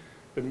date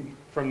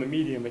from the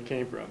medium it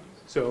came from.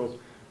 So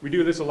we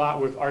do this a lot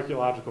with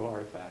archaeological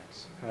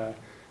artifacts.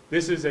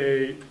 This is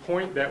a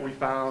point that we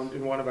found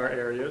in one of our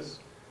areas,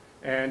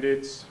 and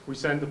we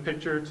sent the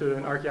picture to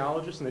an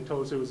archaeologist, and they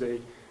told us it was a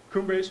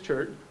Cumbres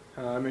chert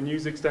and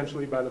used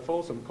extensively by the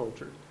Folsom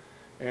culture.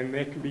 and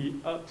they can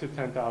be up to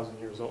 10,000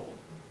 years old.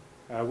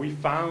 We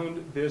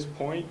found this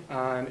point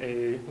on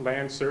a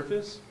land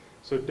surface,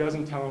 so it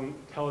doesn't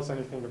tell us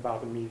anything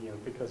about the medium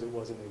because it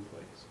wasn't in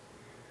place.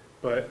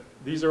 But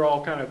these are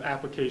all kind of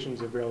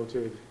applications of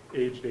relative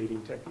age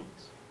dating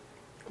techniques,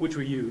 which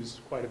we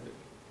use quite a bit.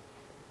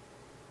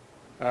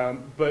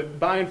 But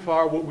by and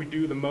far, what we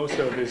do the most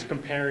of is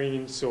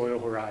comparing soil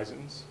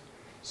horizons.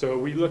 So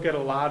we look at a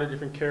lot of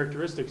different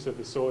characteristics of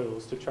the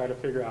soils to try to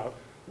figure out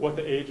what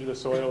the age of the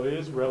soil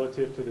is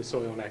relative to the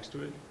soil next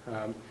to it.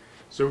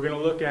 So we're going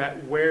to look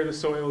at where the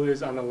soil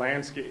is on the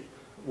landscape.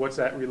 What's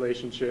that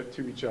relationship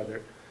to each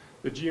other?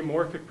 The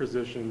geomorphic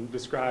position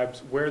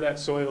describes where that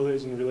soil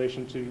is in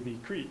relation to the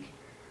creek.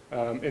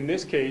 In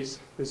this case,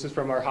 this is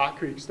from our Hot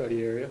Creek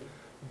study area.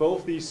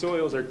 Both these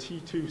soils are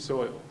T2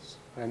 soils.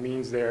 That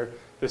means they're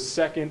the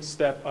second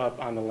step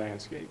up on the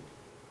landscape.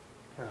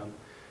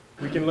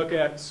 We can look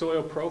at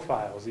soil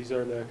profiles. These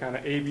are the kind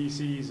of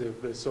ABCs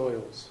of the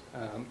soils,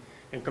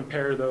 and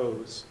compare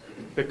those.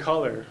 The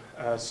color,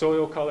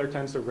 soil color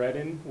tends to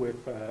redden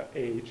with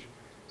age,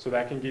 so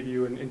that can give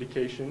you an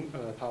indication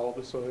of how old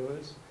the soil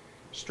is.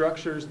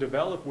 Structures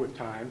develop with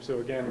time, so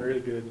again, a really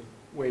good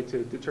way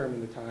to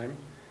determine the time.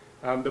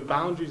 The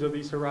boundaries of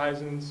these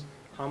horizons,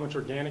 how much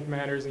organic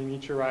matter is in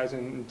each horizon,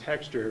 and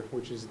texture,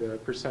 which is the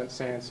percent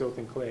sand, silt,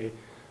 and clay,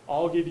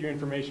 all give you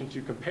information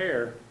to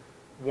compare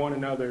one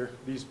another,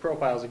 these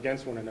profiles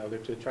against one another,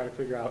 to try to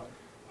figure out,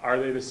 are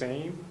they the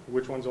same?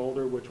 Which one's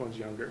older, which one's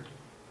younger?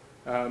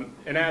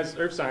 And as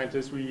earth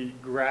scientists, we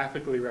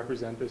graphically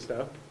represent this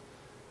stuff,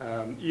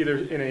 either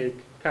in a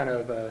kind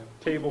of a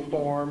table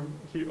form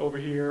over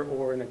here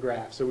or in a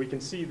graph. So we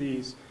can see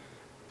these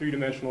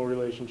three-dimensional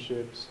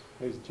relationships,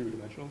 these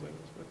two-dimensional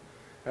things,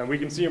 but we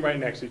can see them right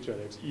next to each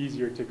other. It's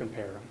easier to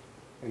compare them.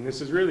 And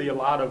this is really a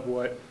lot of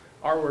what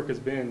our work has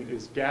been,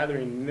 is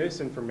gathering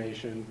this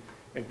information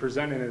and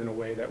presenting it in a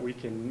way that we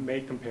can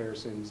make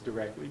comparisons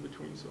directly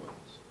between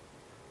soils.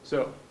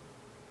 So,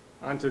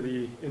 on to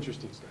the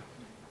interesting stuff.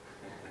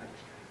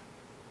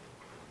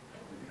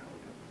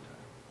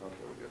 Okay,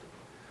 we're good.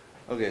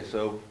 Okay,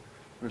 so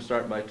I'm going to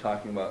start by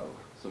talking about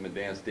some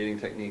advanced dating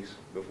techniques.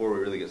 Before we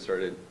really get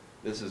started,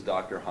 this is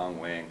Dr. Hong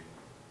Wang,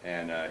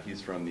 and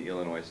he's from the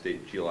Illinois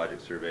State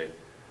Geologic Survey.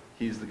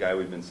 He's the guy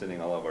we've been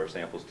sending all of our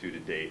samples to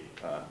date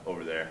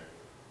over there.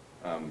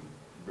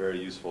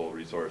 Very useful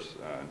resource,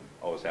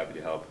 always happy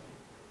to help.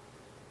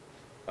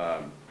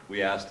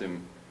 We asked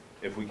him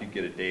if we could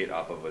get a date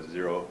off of a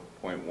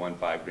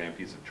 0.15 gram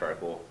piece of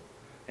charcoal,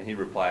 and he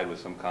replied with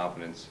some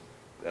confidence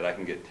that I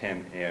can get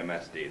 10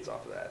 AMS dates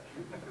off of that.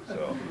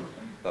 So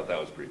I thought that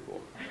was pretty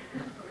cool.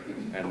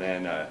 And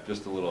then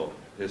just a little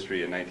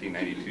history. In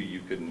 1992,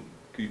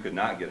 you could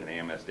not get an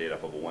AMS date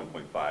off of a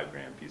 1.5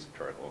 gram piece of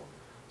charcoal.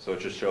 So it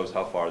just shows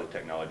how far the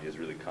technology has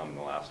really come in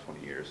the last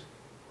 20 years.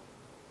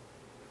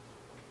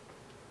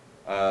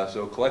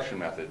 So collection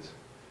methods.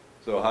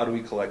 So how do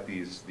we collect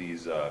these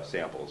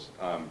samples?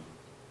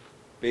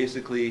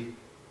 Basically,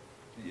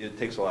 it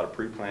takes a lot of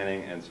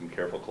pre-planning and some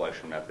careful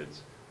collection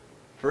methods.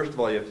 First of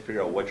all, you have to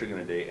figure out what you're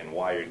going to date and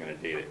why you're going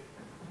to date it.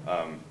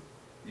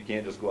 You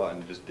can't just go out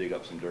and just dig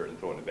up some dirt and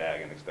throw it in a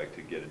bag and expect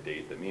to get a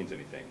date that means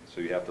anything.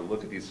 So you have to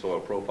look at these soil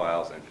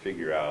profiles and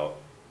figure out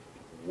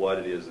what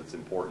it is that's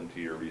important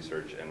to your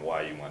research and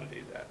why you want to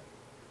date that.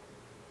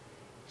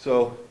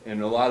 So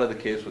in a lot of the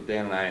case with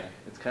Dan and I,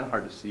 it's kind of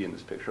hard to see in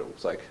this picture, it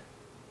looks like,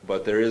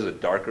 but there is a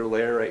darker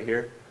layer right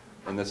here,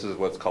 and this is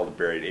what's called a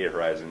buried A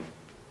horizon.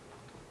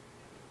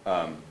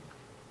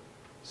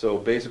 So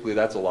basically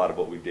that's a lot of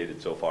what we've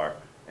dated so far,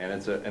 and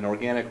it's an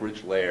organic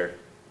rich layer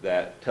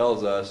that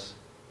tells us,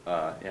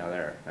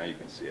 there, now you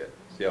can see it.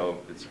 See how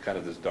it's kind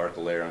of this dark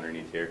layer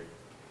underneath here?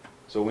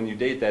 So when you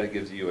date that, it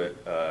gives you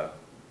a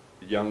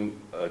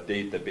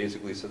date that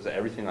basically says that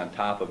everything on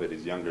top of it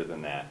is younger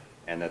than that,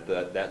 and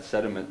that that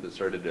sediment that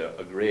started to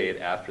aggrade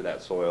after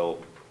that soil,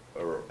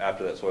 or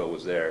after that soil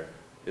was there,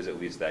 is at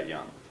least that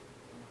young.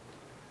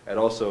 And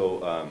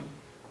also,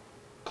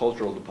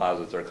 cultural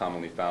deposits are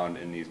commonly found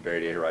in these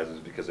buried A horizons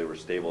because they were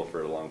stable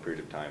for a long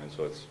period of time, and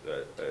so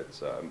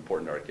it's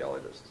important to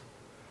archaeologists.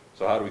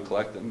 So how do we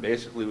collect them?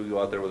 Basically, we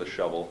go out there with a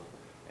shovel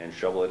and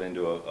shovel it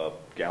into a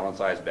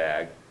gallon-sized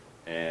bag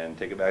and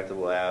take it back to the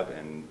lab.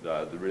 And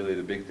really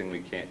the big thing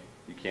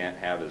you can't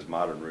have is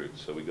modern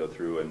roots. So we go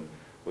through and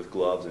with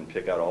gloves and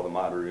pick out all the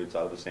modern roots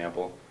out of the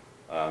sample,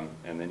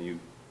 and then you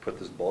put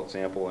this bulk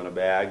sample in a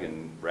bag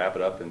and wrap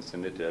it up and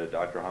send it to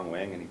Dr. Hong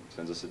Wang, and he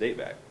sends us a date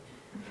back.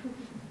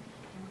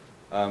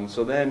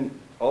 So then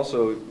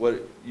also,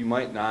 what you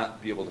might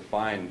not be able to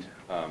find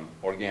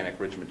organic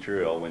rich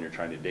material when you're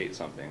trying to date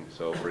something.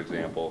 So for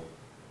example,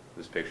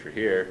 this picture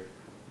here,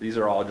 these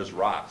are all just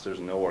rocks. There's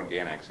no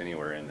organics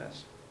anywhere in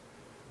this.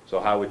 So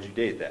how would you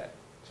date that?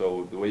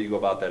 So the way you go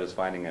about that is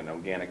finding an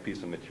organic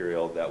piece of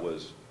material that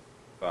was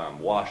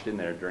washed in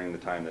there during the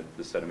time that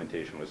the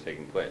sedimentation was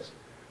taking place.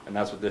 And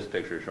that's what this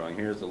picture is showing.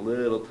 Here's a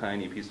little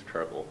tiny piece of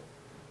charcoal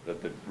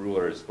that the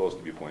ruler is supposed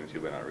to be pointing to,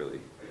 but not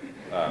really.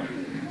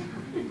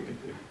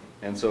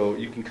 And so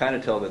you can kind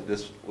of tell that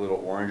this little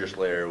orangish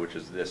layer, which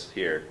is this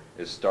here,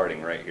 is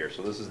starting right here.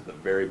 So this is the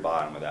very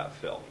bottom of that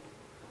fill.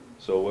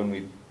 So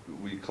when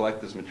we collect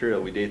this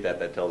material, we date that.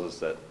 That tells us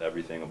that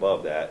everything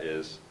above that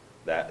is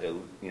that it,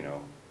 you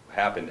know,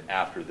 happened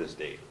after this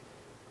date.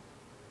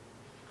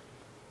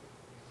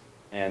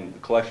 And the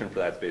collection for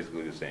that's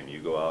basically the same.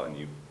 You go out and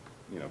you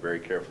know, very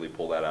carefully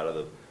pull that out of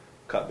the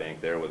cut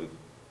bank there with,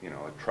 you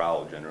know, a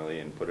trowel generally,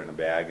 and put it in a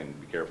bag and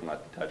be careful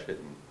not to touch it,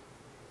 and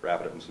wrap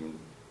it up in some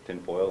tin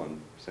foil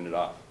and send it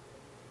off.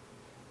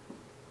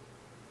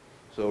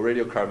 So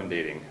radiocarbon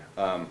dating.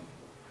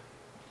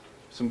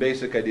 Some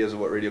basic ideas of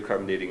what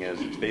radiocarbon dating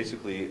is. It's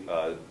basically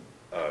a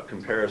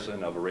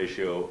comparison of a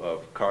ratio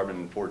of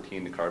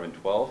carbon-14 to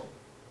carbon-12.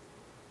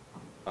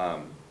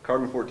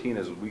 Carbon-14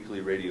 is a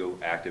weakly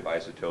radioactive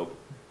isotope,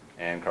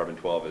 and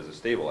carbon-12 is a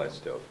stable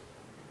isotope.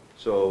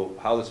 So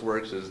how this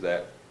works is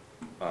that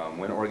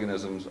when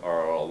organisms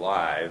are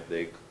alive,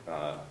 they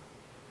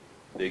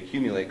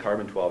accumulate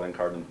carbon-12 and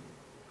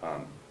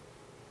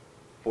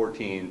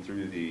carbon-14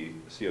 through the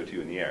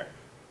CO2 in the air.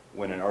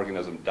 When an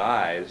organism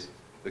dies,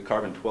 the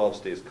carbon-12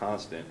 stays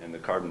constant, and the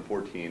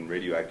carbon-14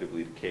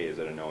 radioactively decays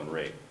at a known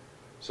rate.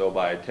 So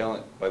by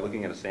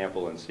looking at a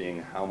sample and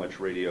seeing how much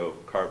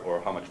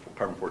how much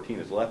carbon-14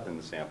 is left in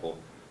the sample,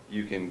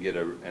 you can get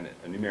a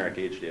numeric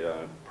age data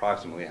on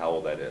approximately how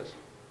old that is.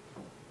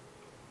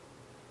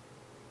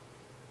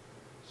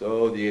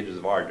 So the ages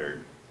of our dirt.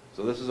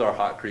 So this is our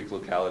Hot Creek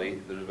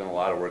locality. There's been a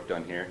lot of work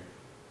done here.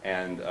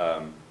 And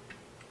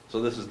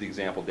so this is the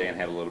example Dan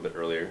had a little bit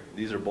earlier.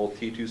 These are both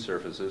T2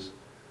 surfaces.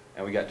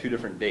 And we got two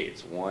different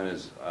dates. One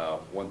is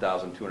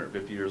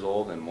 1,250 years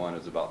old, and one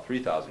is about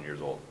 3,000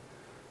 years old.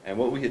 And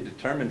what we had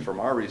determined from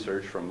our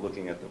research, from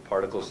looking at the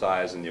particle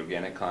size and the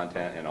organic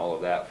content and all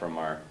of that from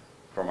our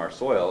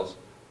soils,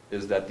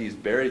 is that these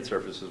buried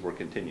surfaces were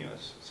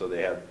continuous. So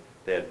they had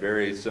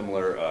very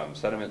similar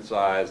sediment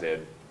size, they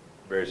had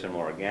very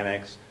similar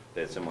organics,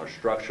 they had similar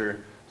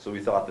structure. So we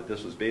thought that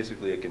this was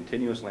basically a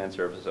continuous land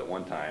surface at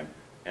one time,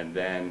 and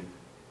then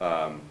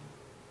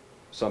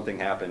something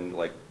happened,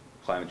 like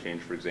climate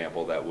change, for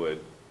example, that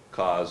would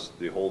cause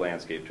the whole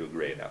landscape to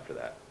degrade after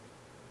that.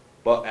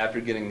 But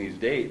after getting these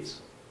dates,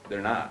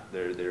 they're not.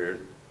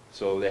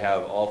 So they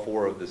have all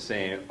four of those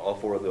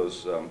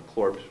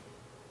chlorp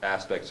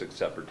aspects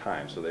except for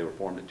time. So they were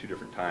formed at two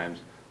different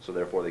times, so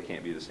therefore they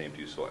can't be the same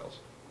two soils.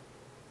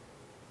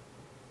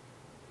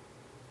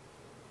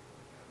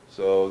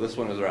 So this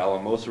one is our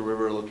Alamosa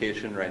River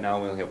location. Right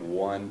now we only have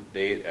one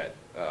date at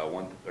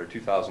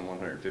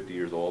 2,150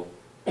 years old.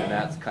 And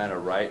that's kind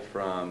of right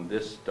from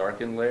this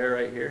darkened layer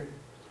right here,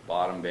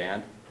 bottom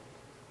band.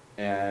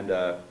 And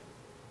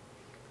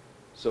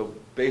so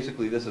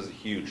basically this is a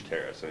huge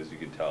terrace. As you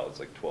can tell, it's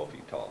like 12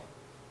 feet tall.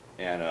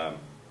 And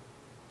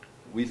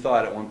we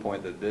thought at one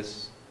point that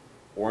this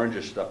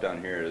orangish stuff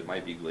down here, it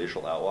might be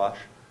glacial outwash.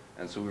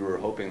 And so we were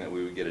hoping that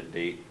we would get a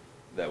date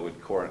that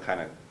would kind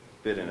of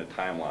fit in a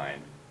timeline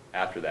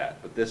after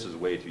that. But this is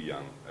way too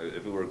young.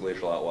 If it were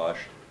glacial outwash,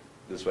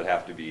 this would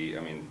have to be, I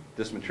mean,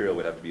 this material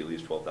would have to be at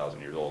least 12,000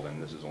 years old,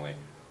 and this is only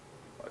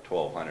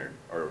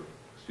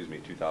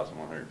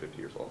 2,150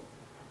 years old.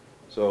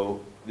 So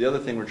the other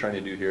thing we're trying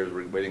to do here is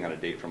we're waiting on a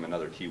date from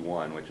another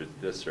T1, which is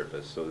this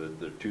surface, so that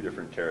there are two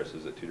different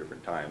terraces at two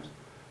different times.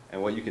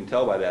 And what you can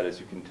tell by that is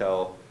you can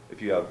tell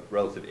if you have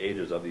relative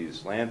ages of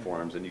these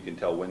landforms, and you can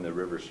tell when the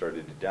river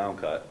started to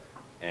downcut,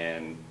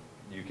 and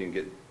you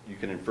can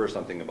infer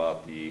something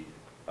about the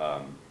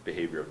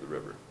behavior of the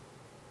river.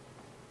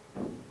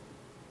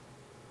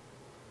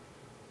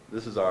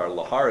 This is our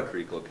Jara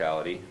Creek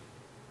locality,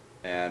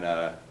 and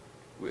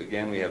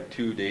again we have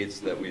two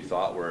dates that we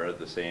thought were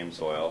the same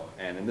soil,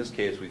 and in this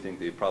case we think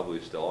they probably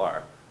still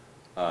are,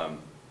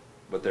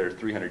 but they're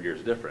 300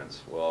 years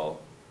difference. Well,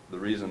 the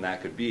reason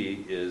that could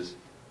be is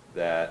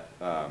that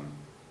both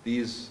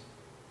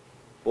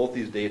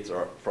these dates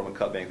are from a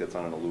cut bank that's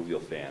on an alluvial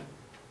fan.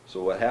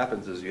 So what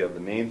happens is you have the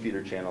main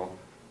feeder channel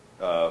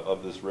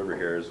of this river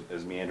here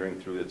is meandering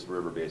through its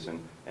river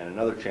basin, and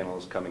another channel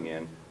is coming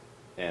in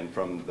and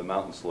from the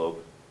mountain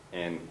slope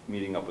and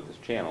meeting up with this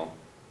channel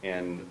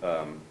and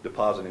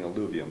depositing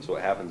alluvium. So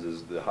what happens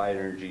is the high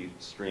energy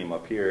stream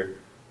up here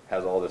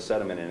has all the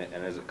sediment in it,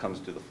 and as it comes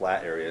to the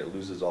flat area, it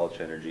loses all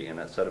its energy, and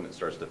that sediment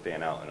starts to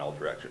fan out in all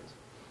directions.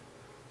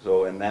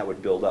 So, and that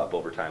would build up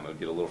over time. It would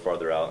get a little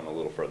farther out and a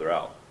little further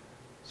out.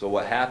 So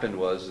what happened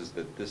is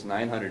that this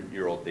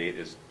 900-year-old date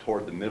is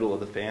toward the middle of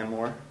the fan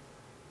more,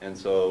 and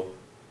so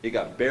it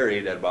got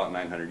buried at about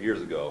 900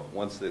 years ago.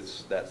 Once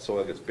that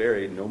soil gets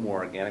buried, no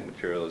more organic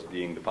material is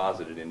being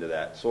deposited into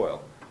that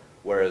soil.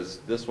 Whereas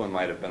this one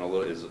might have been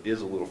is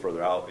a little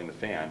further out in the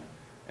fan,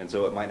 and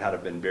so it might not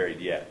have been buried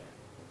yet.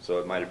 So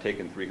it might have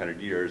taken 300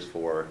 years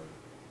for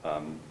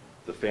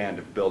the fan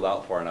to build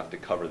out far enough to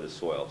cover the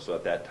soil. So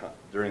at that time,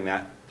 during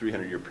that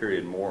 300-year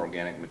period, more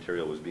organic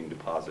material was being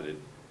deposited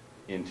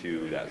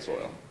into that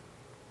soil.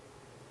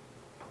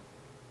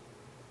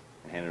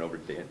 Hand it over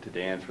to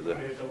Dan for the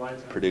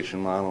prediction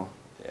model.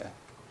 Yeah.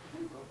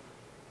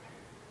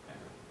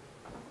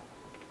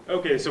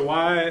 Okay, so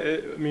why,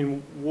 I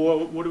mean,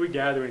 what are we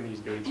gathering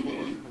these dates for? I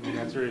mean,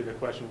 that's really the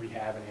question we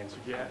haven't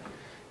answered yet.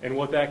 And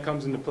what that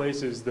comes into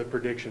place is the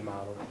prediction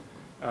model.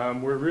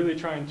 We're really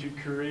trying to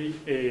create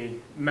a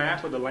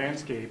map of the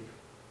landscape,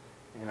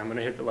 and I'm going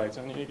to hit the lights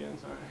on you again,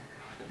 sorry.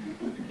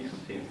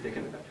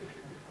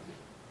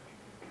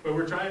 But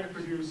we're trying to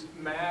produce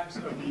maps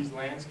of these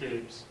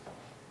landscapes,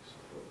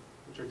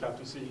 which are tough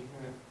to see.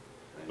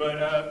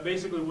 But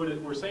basically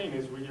what we're saying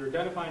is we're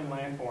identifying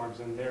landforms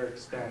and their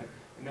extent,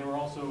 and then we're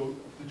also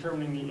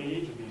determining the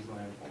age of these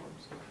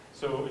landforms.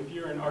 So if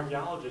you're an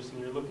archaeologist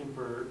and you're looking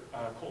for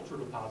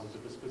cultural deposits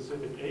of a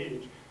specific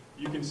age,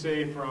 you can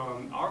say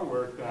from our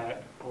work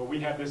that, well, we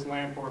have this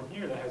landform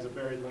here that has a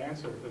buried land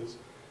surface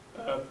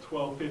of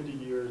 1250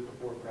 years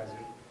before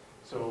present.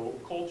 So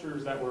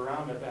cultures that were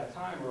around at that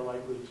time are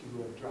likely to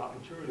have dropped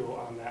material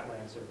on that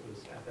land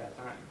surface at that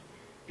time.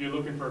 If you're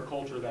looking for a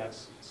culture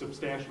that's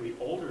substantially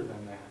older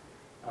than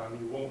that,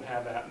 you won't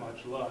have that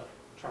much luck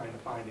trying to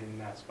find it in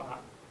that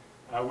spot.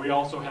 We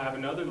also have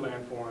another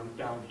landform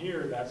down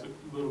here that's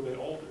a little bit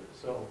older,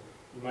 so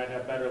you might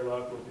have better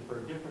luck looking for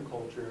a different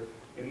culture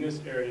in this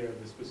area of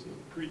the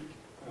specific creek.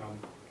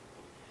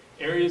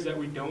 Areas that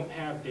we don't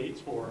have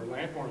dates for,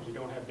 landforms we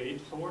don't have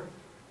dates for,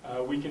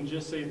 we can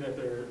just say that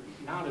they're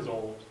not as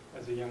old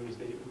as the youngest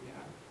date we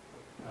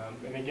have.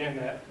 And again,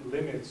 that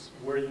limits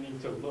where you need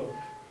to look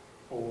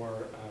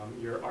for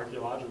your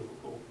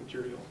archaeological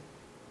material.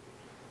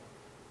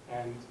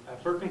 And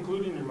for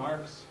concluding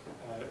remarks,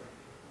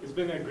 it's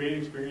been a great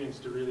experience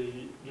to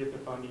really get the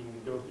funding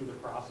and go through the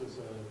process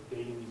of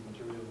dating these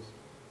materials.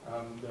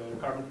 The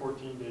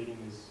carbon-14 dating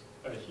is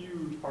a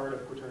huge part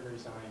of quaternary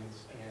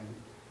science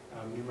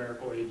and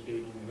numerical age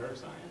dating in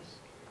neuroscience.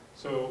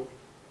 So,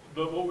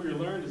 but what we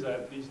learned is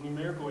that these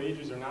numerical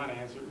ages are not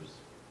answers.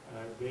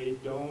 They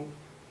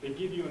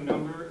give you a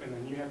number and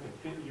then you have to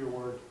fit your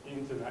work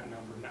into that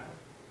number now.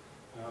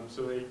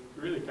 So they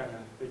really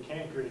they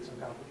can create some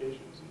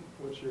complications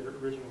in what your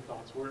original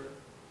thoughts were.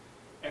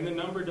 And the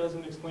number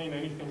doesn't explain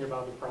anything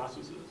about the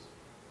processes.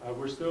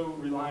 We're still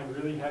relying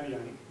really heavy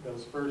on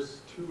those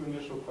first two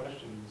initial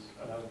questions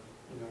of,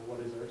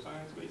 what is earth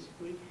science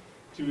basically,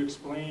 to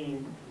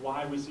explain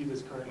why we see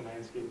this current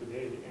landscape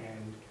today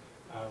and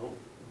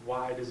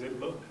why does it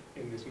look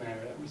in this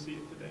manner that we see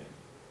it today.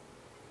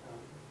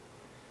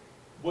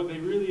 What they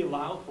really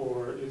allow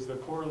for is the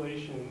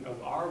correlation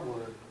of our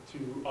work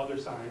to other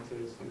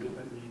scientists in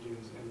different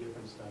regions and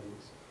different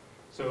studies.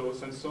 So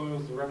since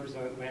soils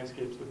represent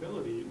landscape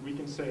stability, we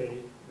can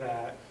say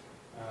that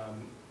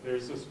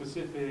there's a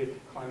specific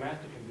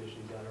climatic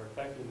conditions that are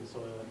affecting the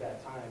soil at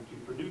that time to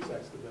produce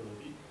that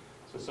stability.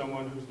 So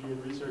someone who's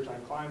doing research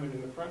on climate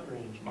in the Front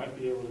Range might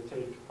be able to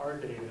take our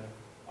data,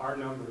 our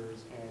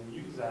numbers, and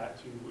use that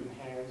to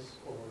enhance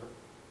or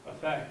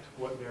affect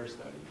what they're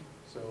studying.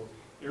 So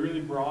it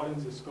really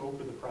broadens the scope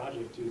of the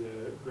project to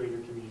the greater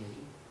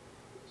community.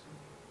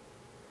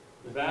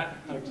 With that,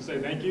 I'd like to say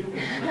thank you.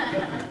 We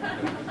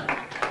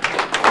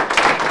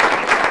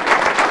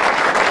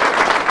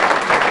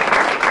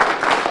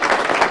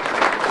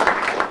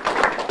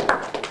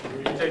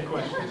can take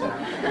questions now.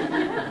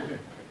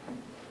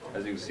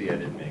 As you can see, I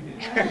didn't make it.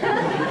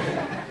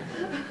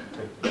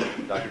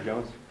 Dr.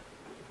 Jones?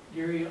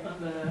 Gary,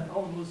 on the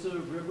Alamosa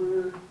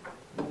River,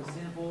 the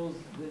samples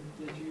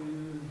that you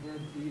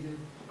had dated,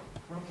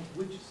 from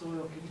which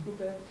soil? Can you go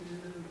back to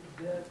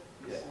that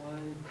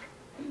slide?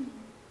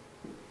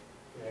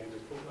 Yeah, you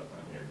just pull it up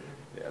on here.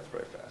 Yeah, it's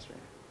probably faster.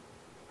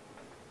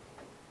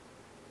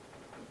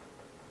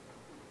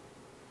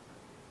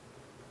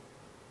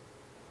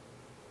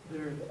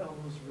 There, the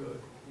Alamosa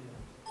Road.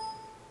 Yeah.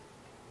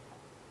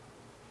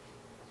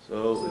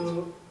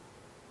 So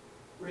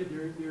right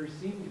there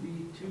seem to be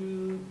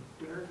two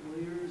dark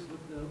layers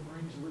with the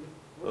orange light.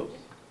 oops.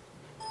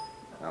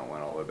 That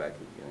went all the way back to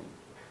the beginning.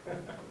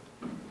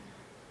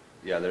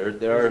 Yeah,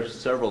 there are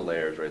several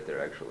layers right there,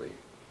 actually.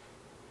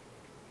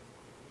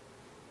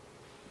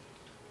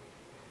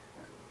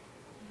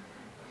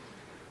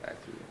 Back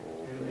through the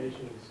whole thing.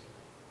 Animations.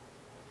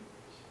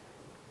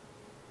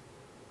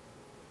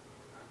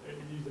 There,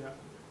 use that one.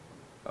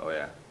 Oh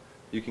yeah,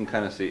 you can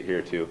kind of see it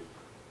here too.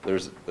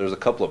 There's a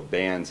couple of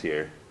bands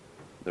here.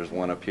 There's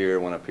one up here,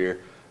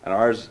 and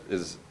ours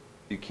is,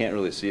 you can't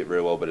really see it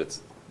very well, but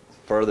it's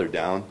further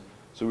down.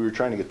 So we were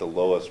trying to get the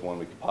lowest one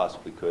we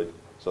possibly could.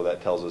 So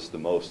that tells us the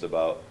most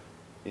about,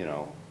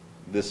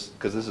 this,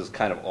 because this is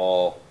kind of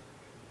all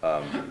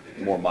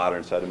more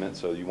modern sediment.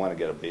 So you want to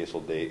get a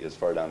basal date as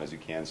far down as you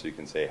can, so you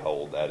can say how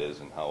old that is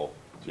and how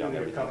young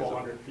You're a everything is. couple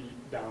hundred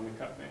feet down the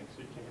cutbank,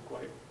 so you can't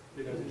quite,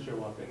 it doesn't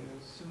show up in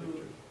this So,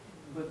 picture.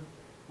 but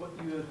what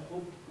you had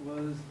hoped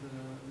was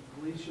the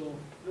glacial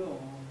film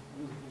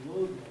was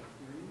below that,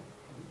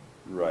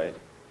 right?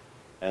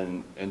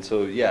 Right. And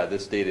so, yeah,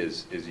 this date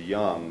is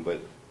young,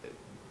 but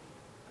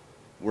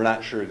we're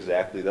not sure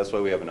exactly. That's why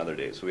we have another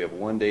date. So we have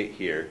one date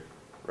here,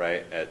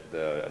 right, at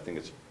I think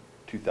it's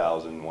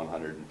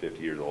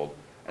 2,150 years old.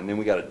 And then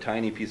we got a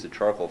tiny piece of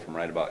charcoal from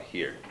right about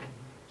here.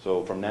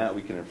 So from that,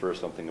 we can infer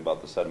something about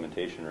the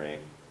sedimentation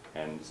rate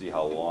and see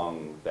how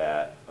long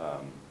that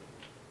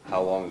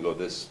how long ago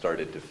this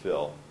started to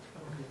fill.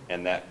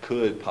 And that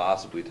could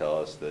possibly tell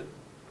us that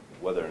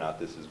whether or not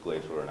this is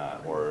glacial or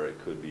not, or it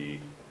could be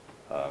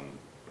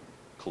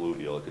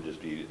colluvial. It could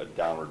just be a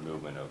downward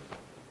movement of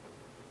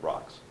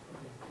rocks.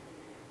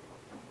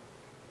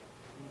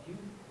 Thank you.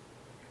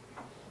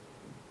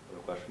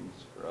 Other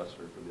questions for us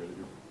or for the other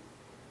group?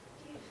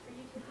 For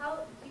you two,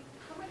 how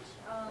much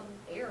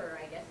error,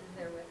 I guess, is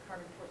there with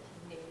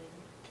carbon-14 dating?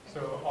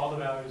 So all the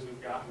values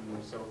we've gotten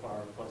so far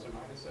are plus or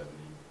minus 70.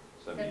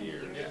 70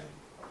 years. years.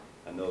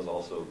 And those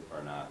also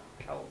are not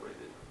calibrated.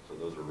 So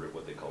those are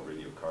what they call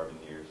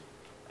radiocarbon years.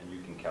 And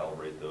you can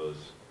calibrate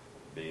those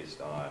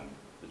based on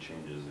the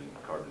changes in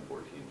carbon-14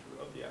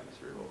 of the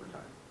atmosphere over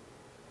time.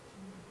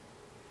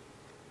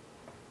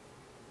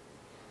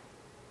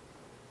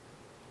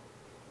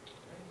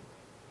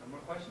 No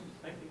more questions?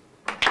 Thank you.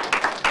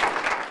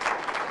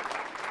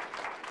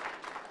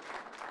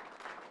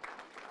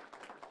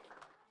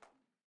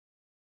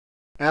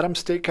 Adams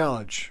State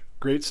College.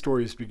 Great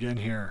stories begin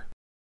here.